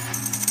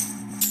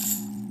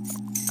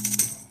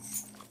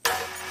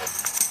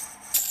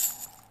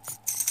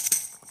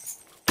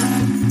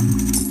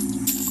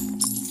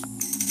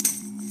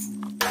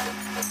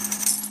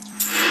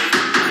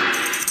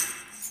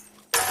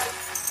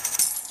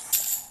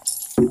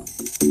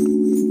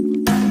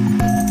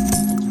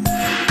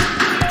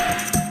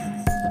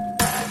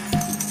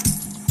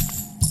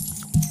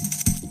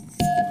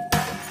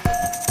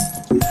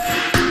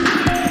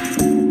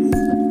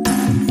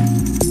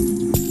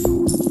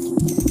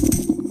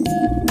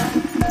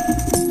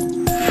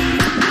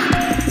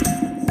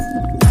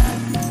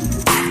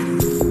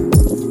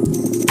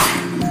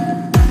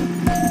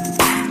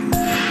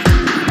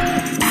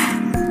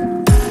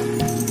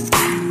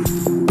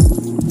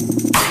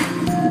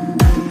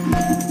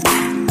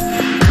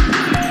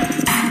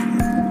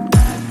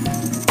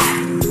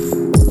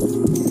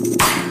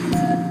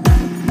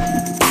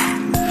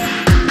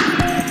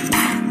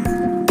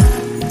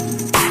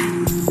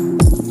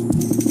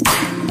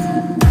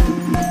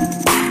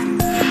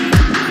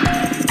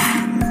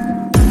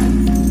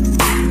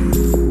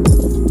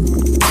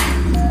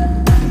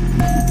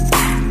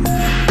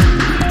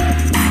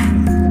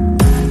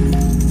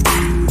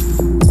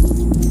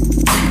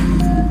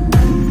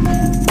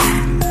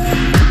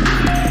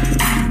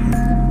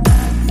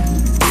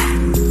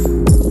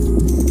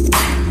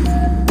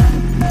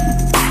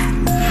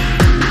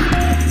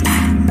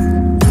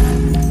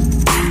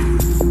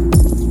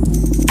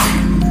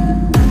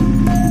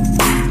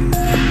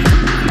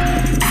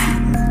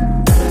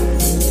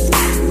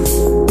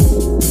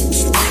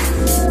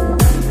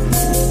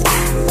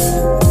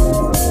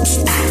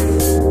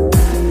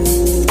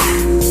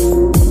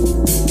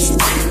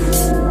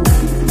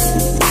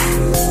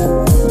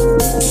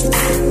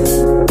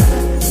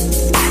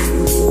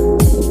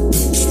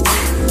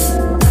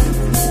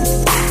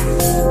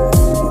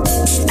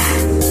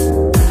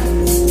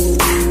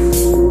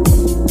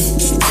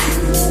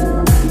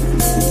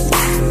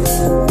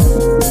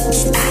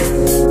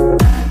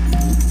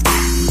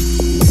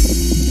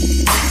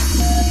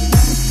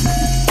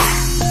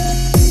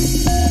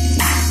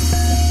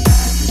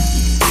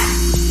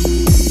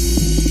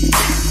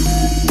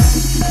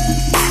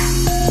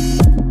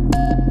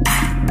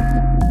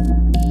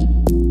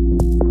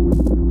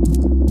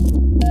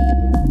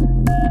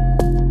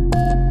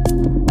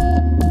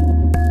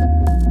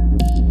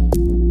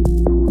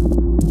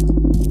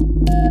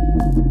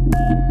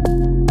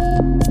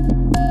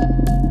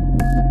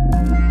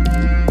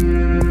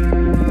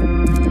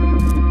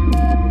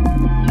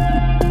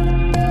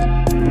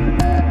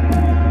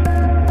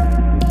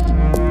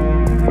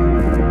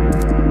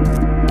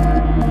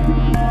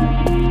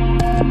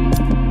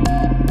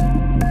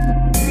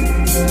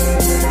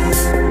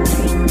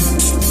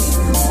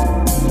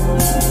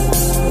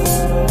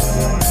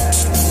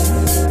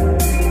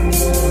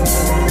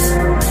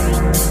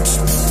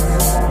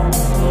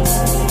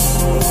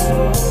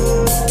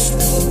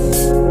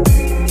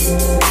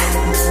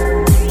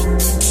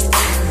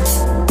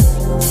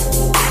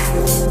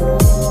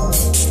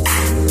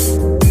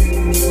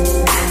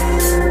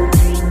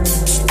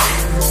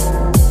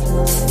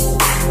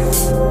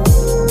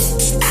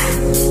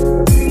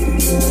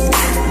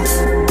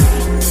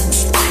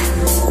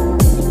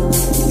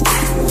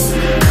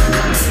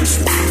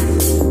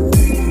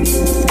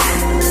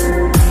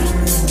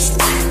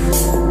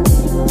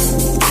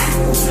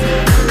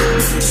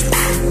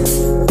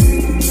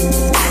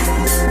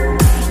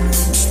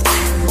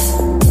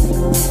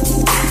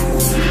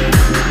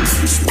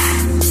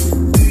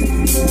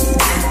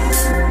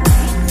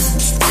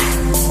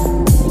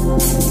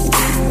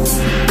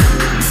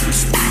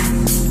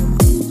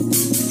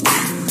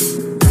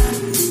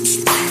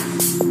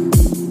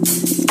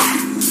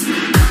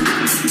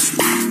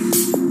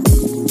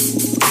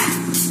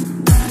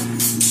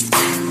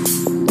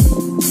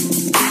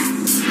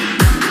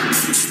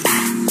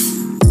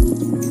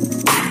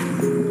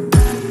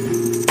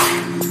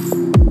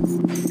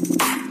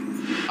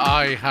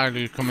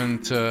 highly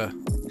recommend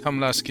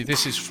Kamlaski.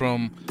 This is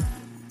from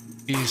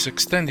his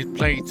extended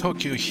play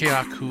Tokyo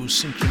Hyaku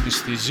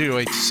Synchronicity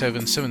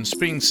 087 7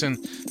 Springs. And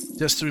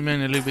just to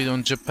remain a little bit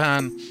on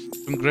Japan,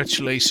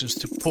 congratulations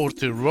to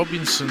Porter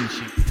Robinson.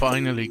 He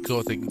finally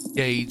got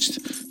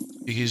engaged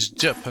to his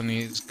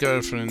Japanese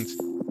girlfriend.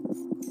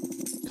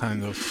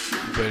 Kind of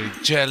very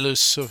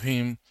jealous of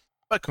him,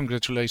 but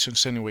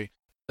congratulations anyway.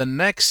 The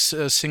next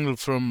single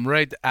from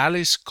Red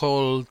Alice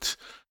called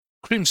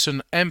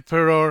Crimson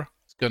Emperor.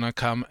 It's gonna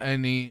come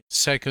any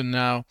second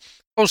now.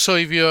 Also,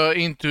 if you're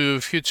into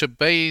future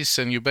bass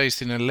and you're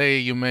based in LA,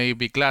 you may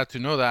be glad to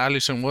know that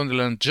Alice in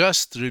Wonderland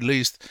just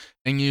released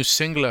a new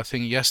single, I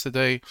think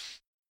yesterday.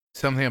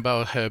 Something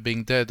about her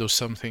being dead or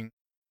something.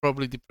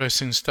 Probably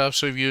depressing stuff.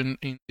 So if you're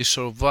in this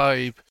sort of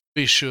vibe,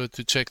 be sure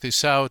to check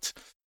this out.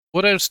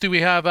 What else do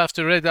we have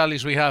after Red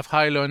Alice? We have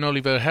Hilo and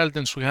Oliver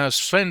Heldens. We have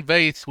Sven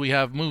Väth. We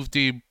have Move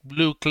the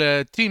Blue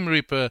Claire, Team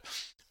Reaper,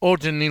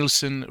 Orden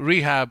Nielsen,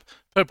 Rehab,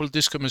 Purple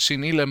Disco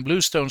Machine, Elan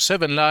Bluestone,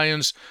 Seven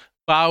Lions,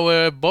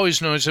 Power,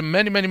 Boys Noise, and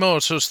many, many more.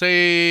 So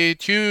stay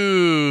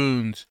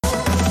tuned.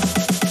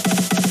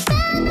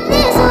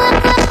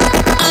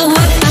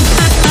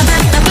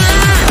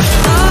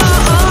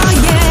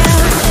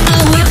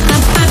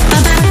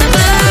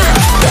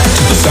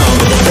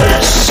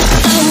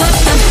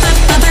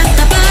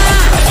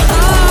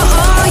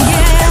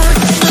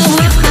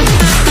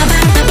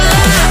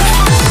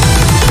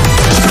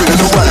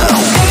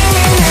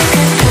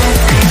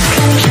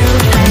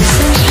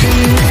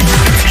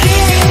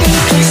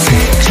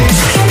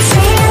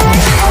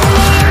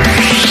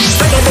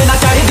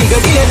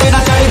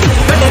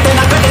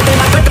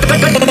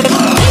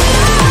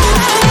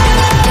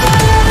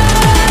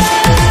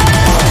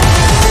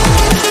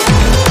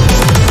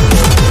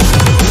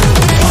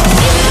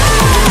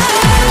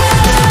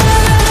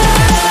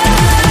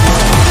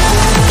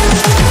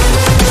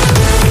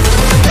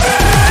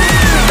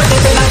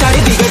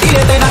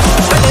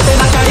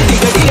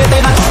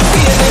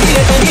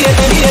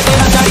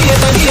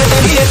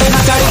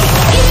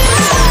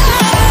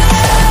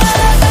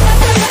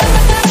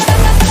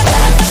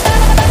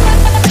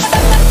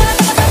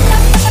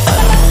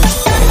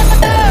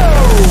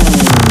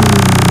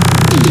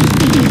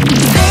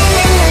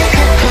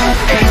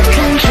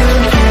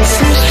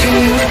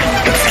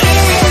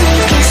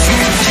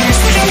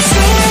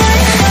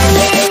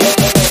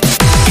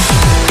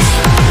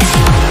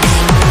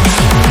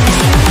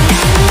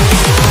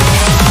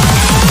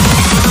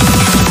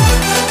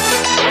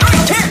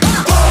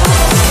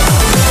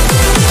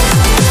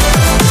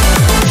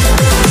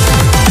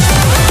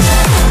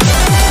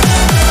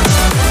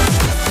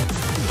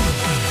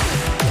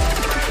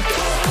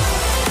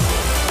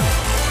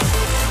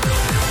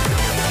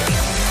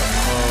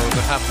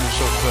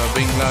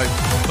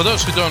 For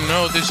those who don't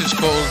know, this is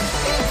called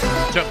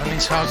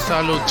Japanese house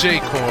style or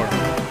J-core.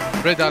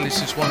 Red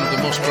Alice is one of the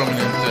most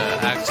prominent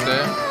acts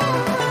there,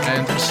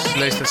 and this is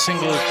latest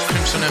single,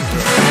 Crimson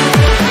Emperor.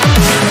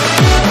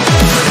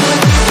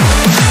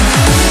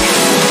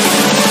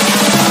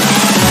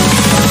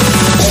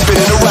 Spin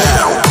it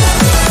around.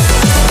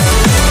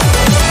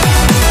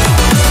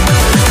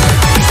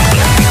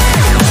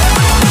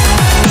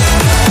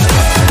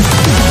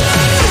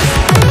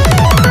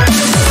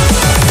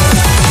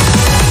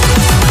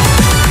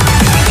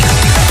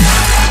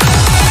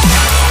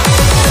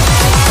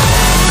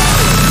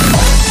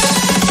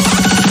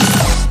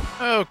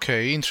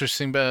 Okay,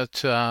 interesting,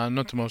 but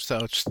not the most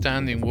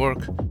outstanding work.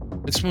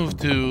 Let's move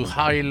to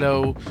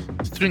high-low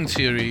string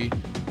theory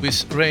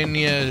with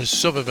Rainier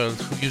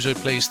Zoveveld, who usually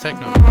plays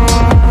techno.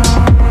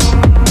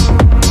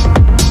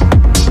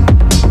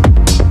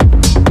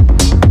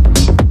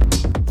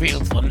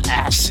 Built on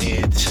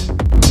acid.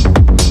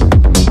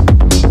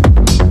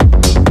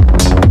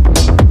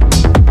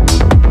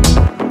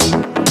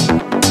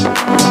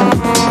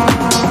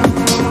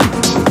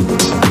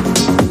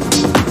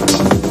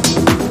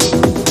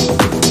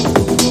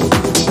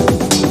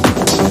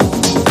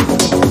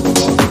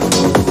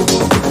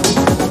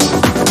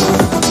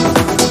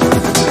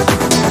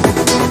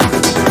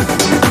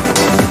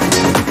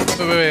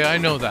 I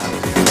know that.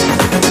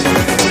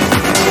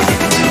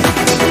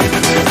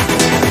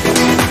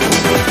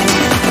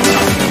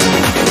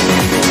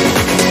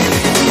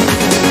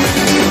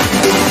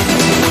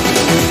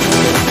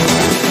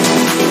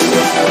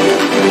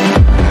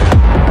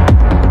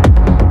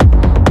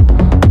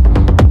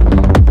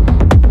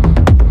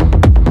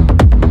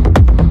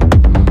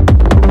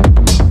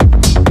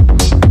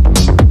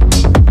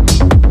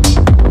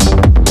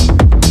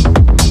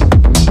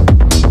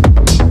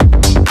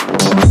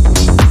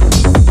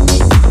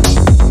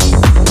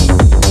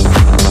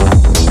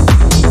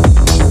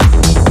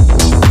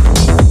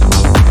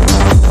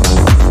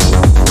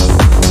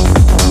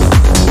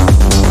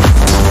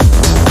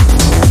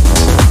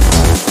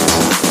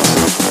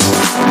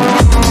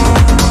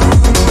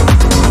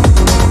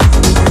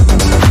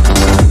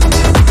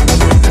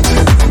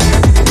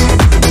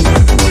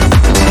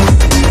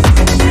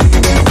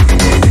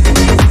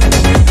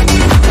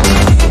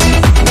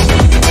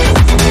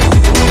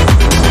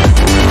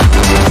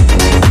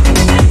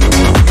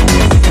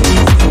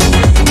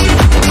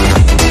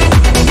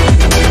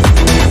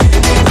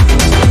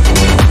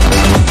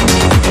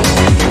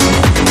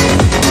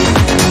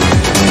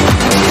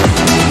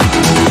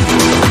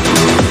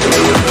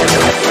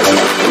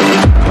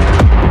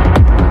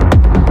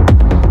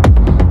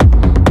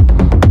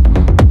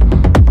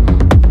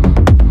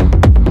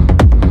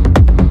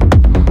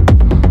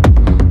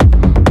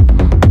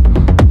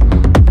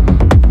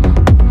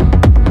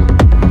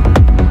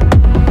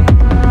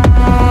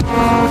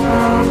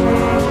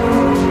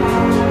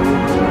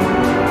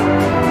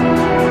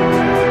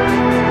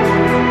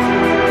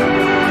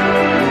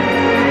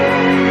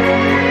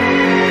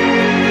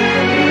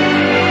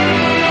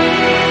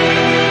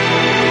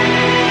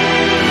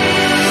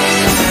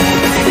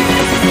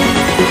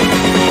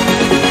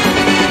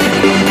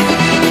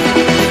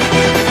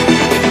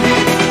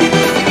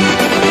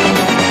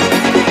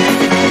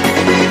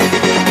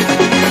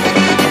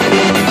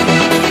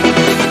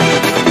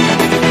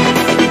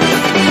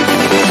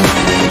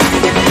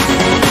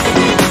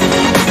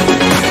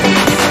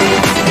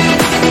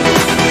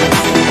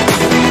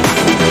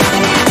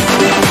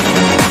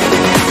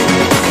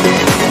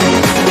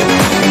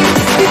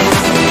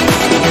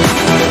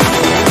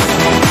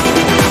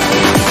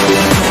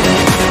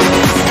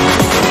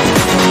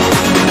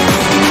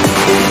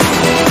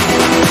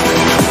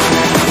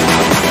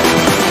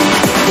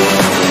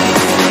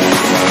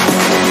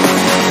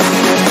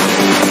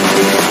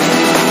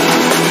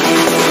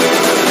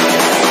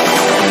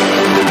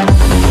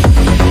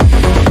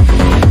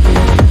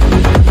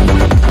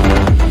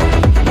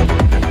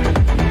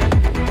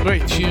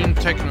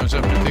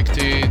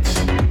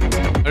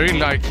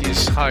 like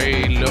his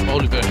high-low,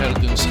 Oliver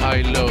Heldens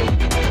high-low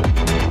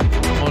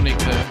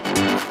moniker.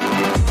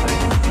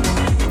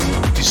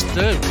 I'm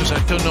disturbed because I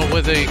don't know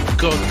where they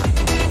got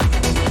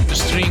the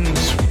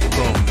strings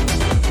from,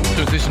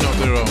 because this is not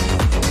their own.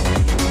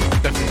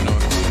 Definitely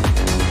not.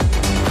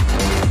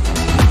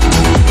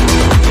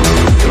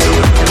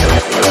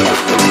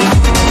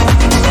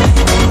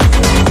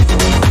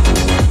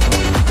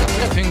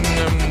 I think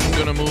I'm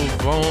gonna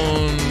move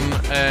on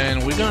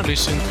and we're gonna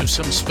listen to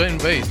some Sven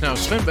Väth. Now,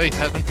 Sven Väth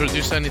hasn't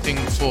produced anything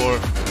for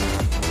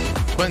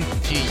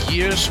 20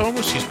 years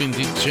almost. He's been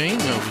DJing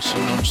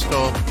obviously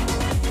non-stop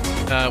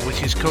with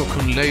his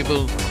Cocoon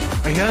label.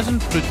 He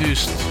hasn't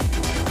produced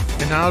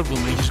an album,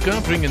 and he's gonna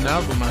bring an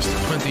album after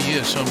 20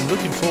 years, so I'm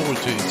looking forward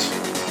to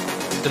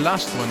it. The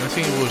last one, I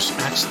think it was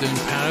Accident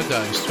in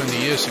Paradise 20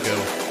 years ago.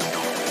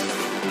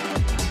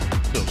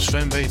 So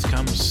Sven Väth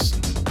comes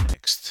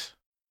next.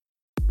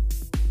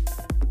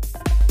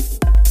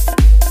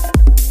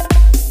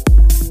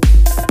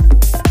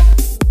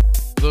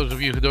 Those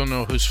of you who don't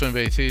know who Sven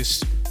Väth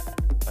is,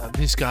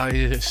 this guy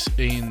is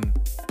in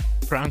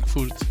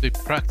Frankfurt. They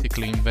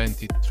practically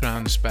invented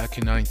trance back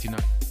in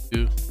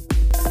 1992.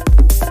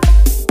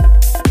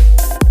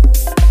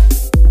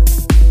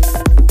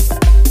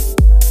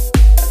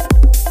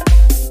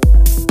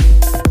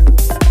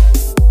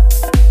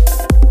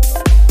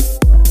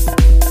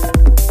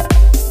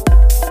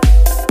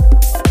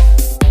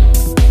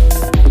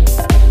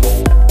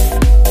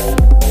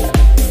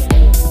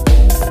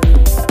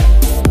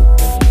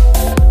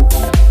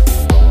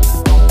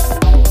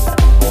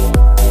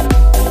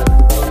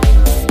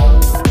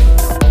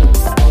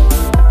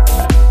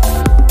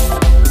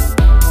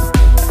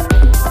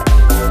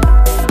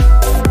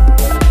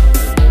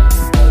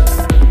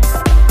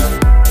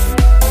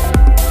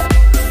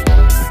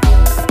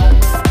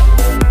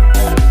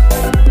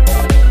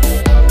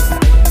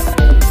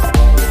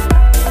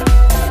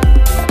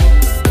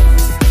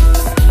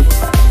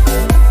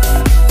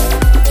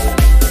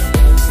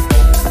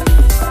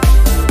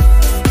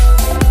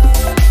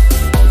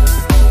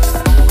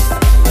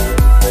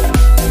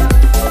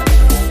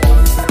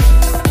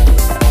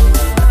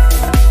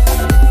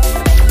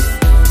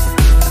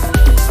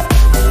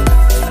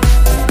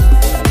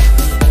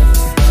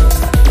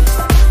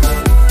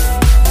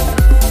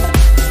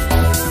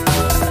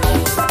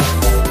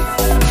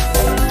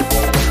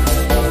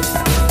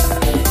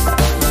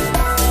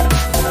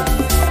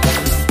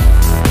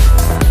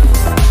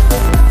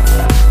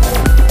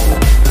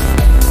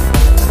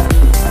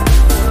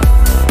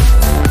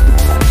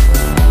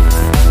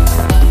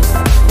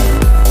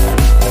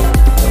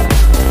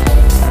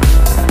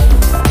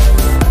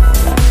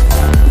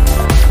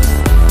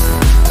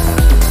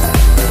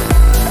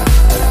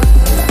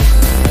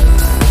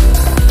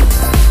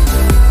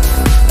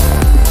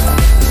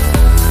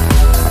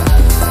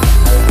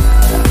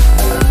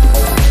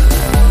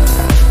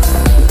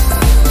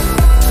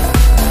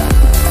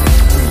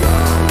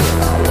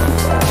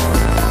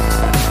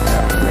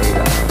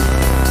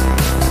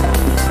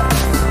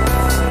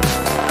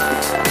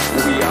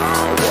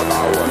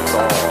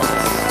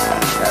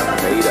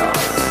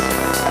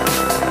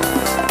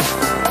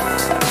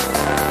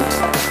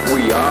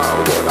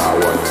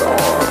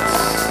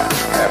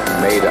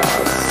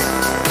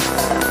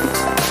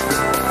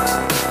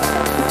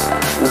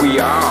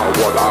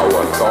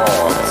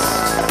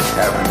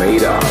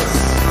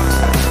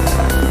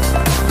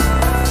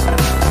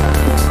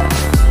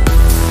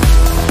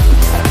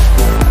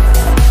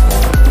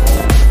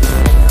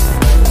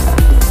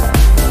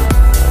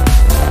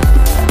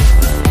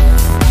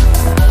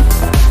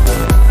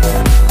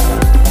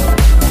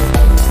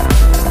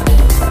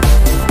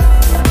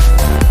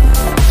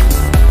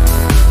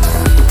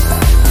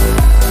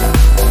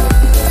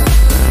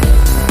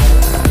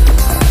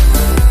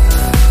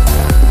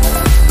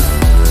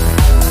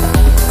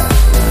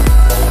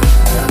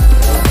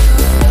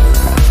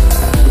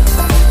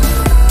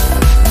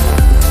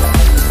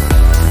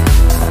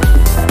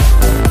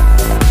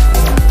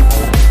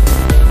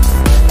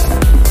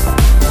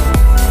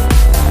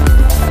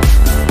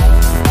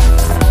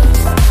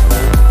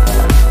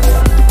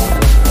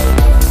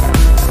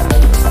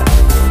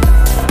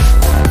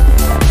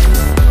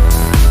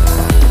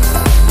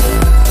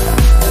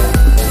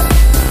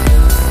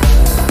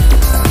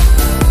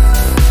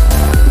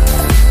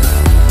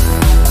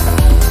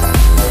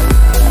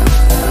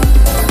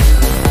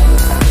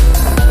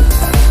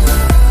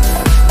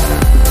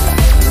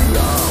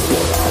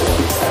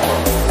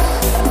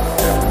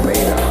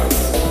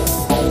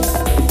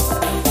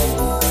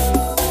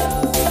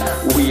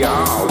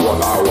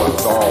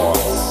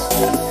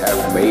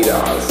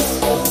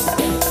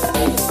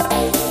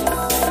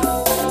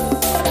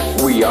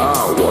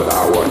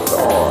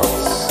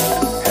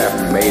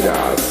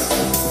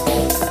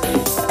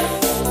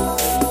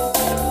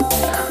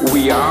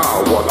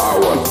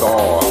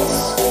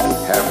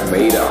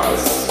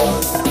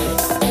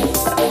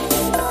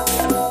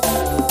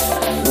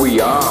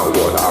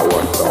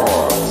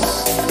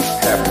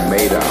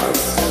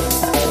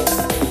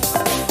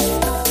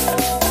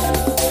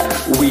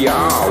 We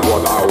are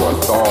what our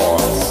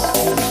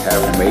thoughts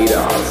have made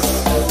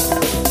us.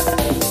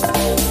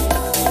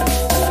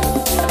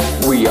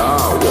 We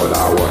are what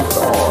our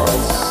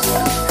thoughts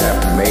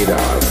have made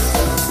us.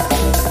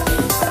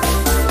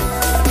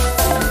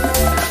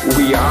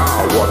 We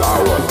are what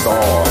our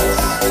thoughts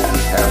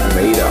have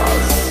made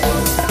us.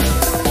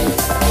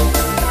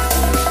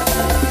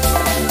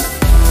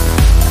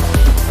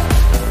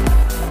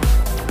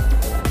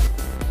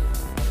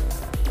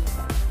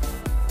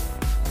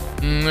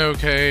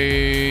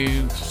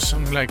 Okay,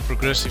 something like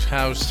progressive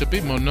house, a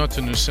bit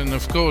monotonous, and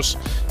of course,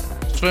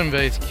 Sven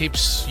Väth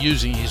keeps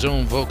using his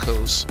own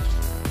vocals.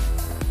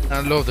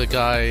 I love the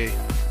guy,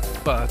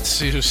 but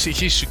seriously,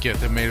 he should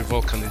get a male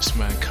vocalist,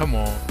 man. Come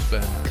on,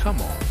 Ben, come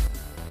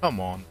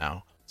on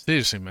now.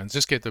 Seriously, man,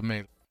 just get the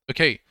male.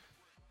 Okay,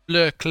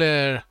 Le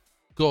Claire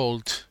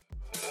Gold.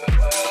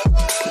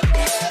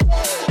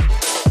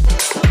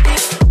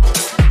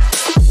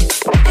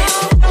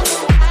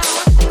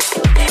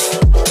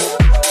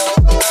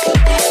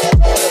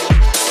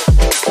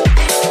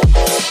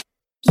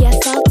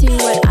 Yes, I'll do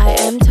what I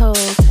am told.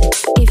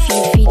 If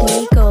you feed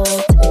me gold,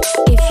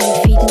 if you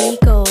feed me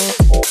gold,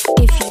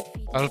 if you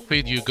feed I'll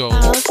feed you gold.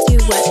 I'll do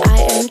what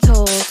I am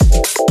told.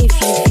 If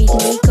you feed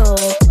me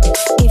gold,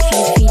 if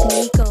you feed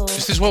me gold.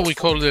 Is this what we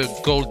call the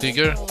gold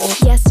digger?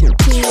 Yes, do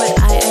what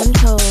I am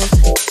told.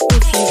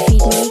 If you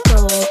feed me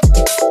gold,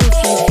 if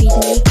you feed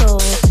me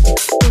gold,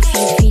 if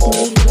you feed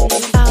me gold.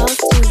 I'll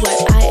do what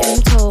I am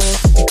told.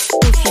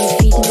 If you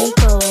feed me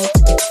gold.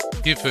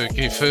 Give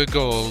her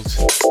gold.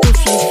 If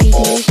you feed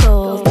me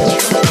gold.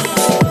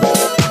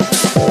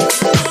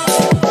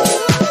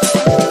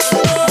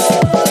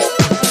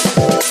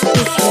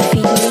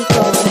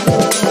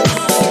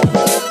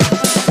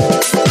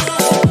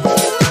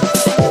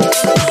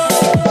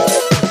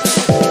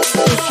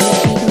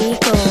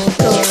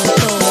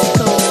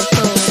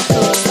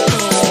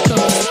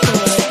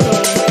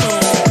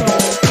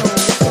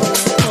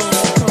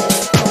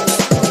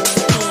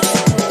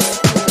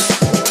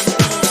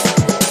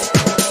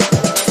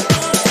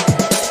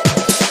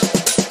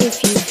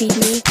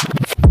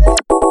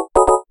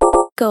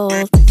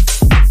 Gold.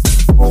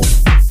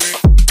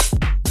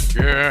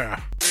 Yeah.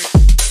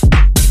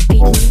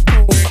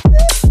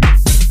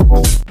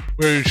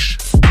 Wish.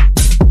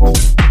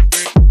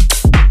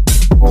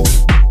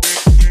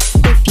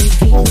 If you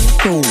feed me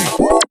gold.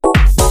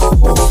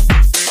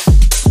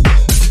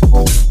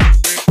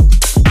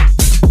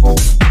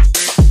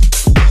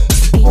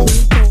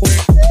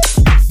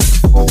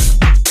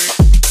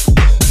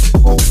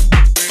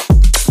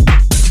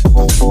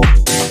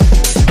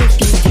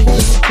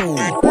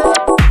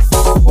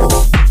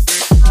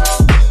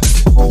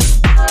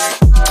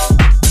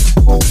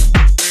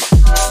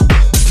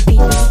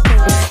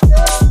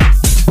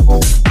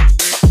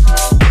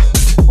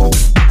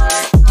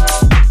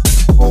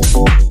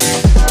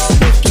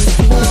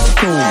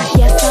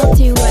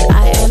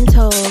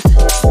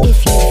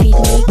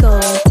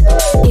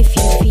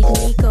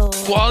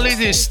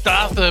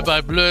 Stuff by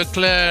Bleu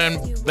Claire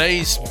and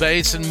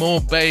bass and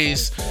more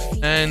bass,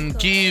 and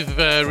give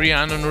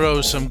Rhiannon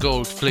Rose some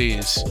gold,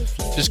 please.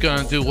 She's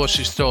gonna do what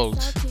she's told.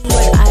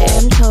 What I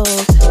am told.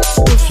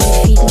 If you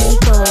feed me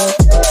gold,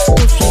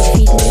 if you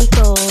feed me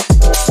gold,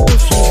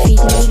 if you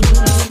feed me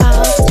gold,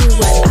 I'll do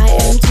what I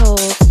am told.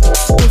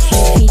 If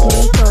you feed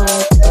me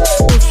gold,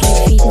 if you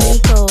feed me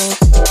gold,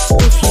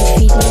 if you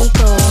feed me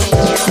gold.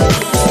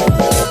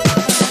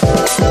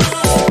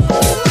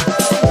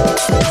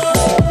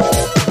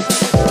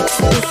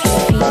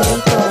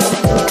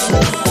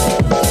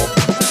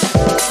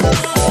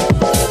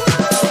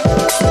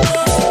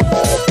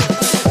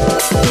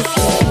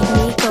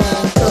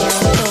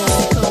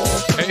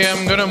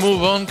 I'm gonna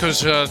move on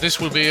because this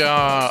will be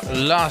our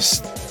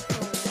last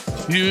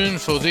tune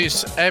for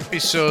this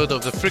episode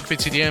of the Freak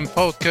TDM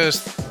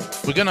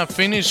podcast. We're gonna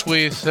finish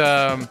with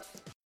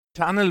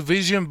Tunnel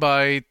Vision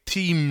by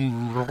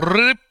Team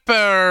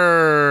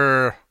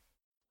Ripper.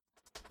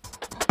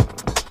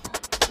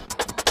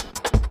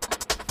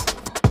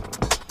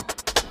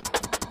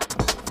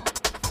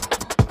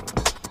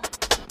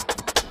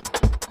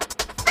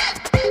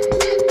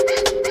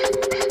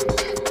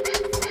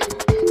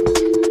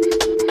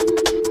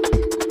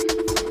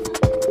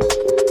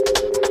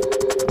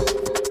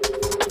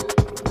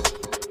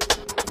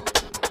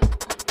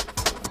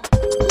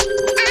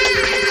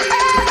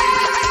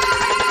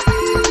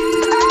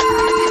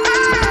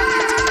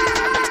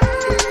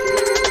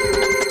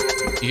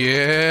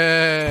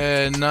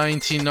 Yeah,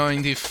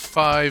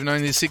 1995,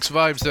 96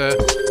 vibes there.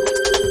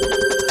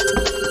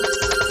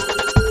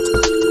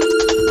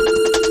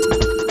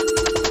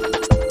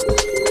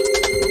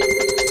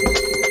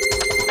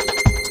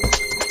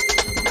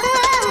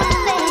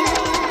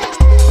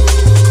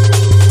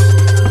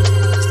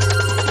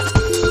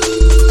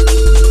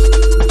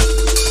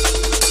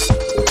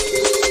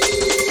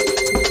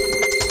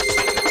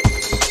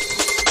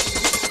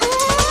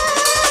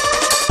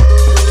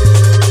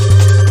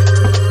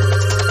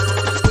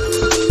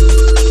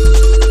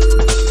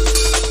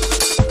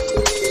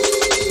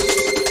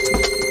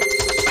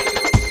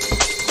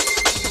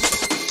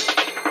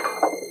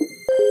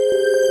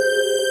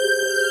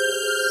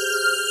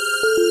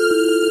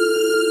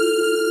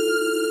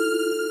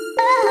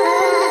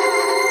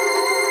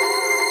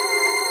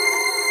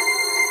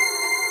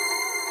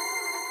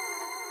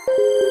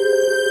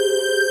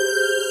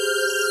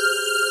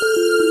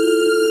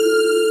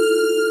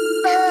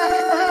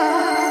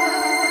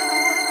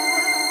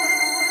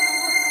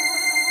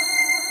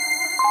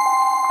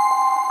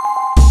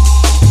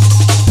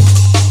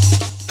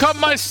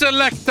 my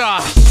selector.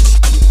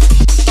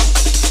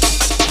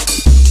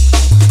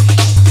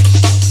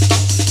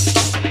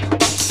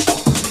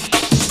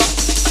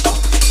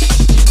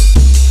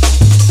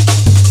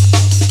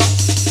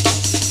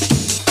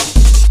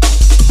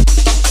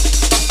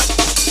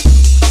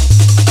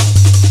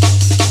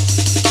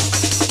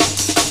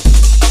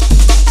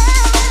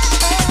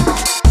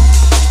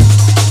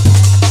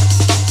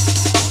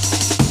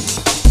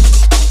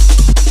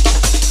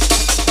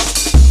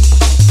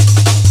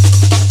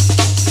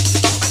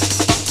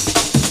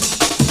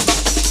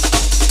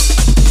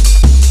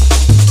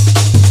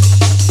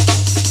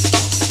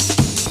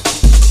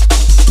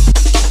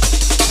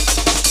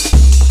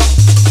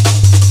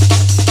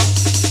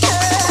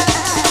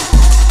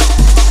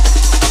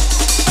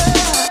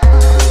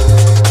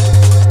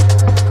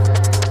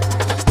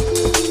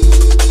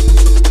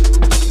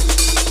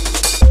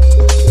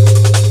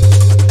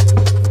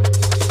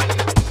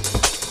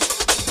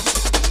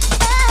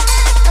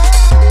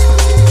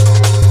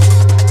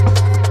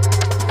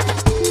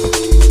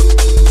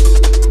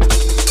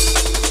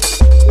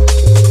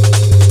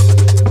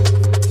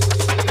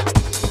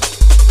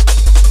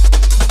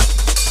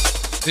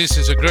 This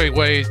is a great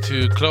way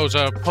to close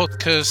our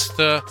podcast.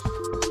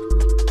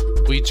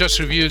 We just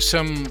reviewed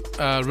some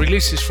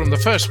releases from the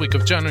first week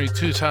of January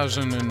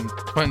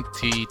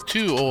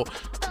 2022 or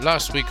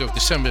last week of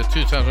December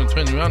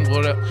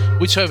 2021,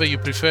 whichever you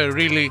prefer,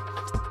 really.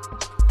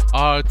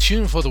 Our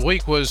tune for the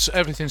week was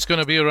Everything's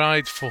Gonna Be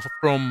Alright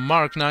from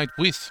Mark Knight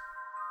with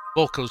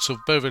vocals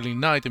of Beverly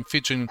Knight and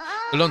featuring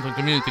the London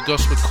Community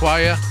Gospel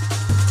Choir.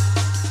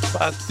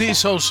 But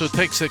this also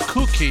takes a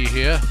cookie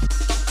here.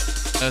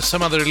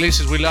 Some other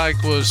releases we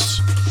like was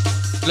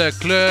Claire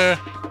Claire,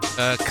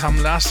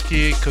 Cam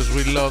Lasky, because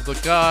we love the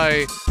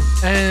guy,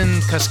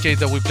 and Cascade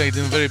that we played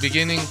in the very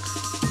beginning.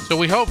 So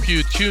we hope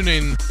you tune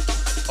in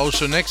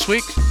also next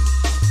week.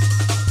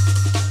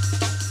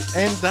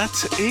 And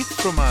that's it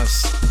from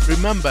us.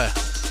 Remember,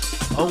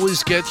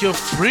 always get your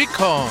freak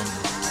on.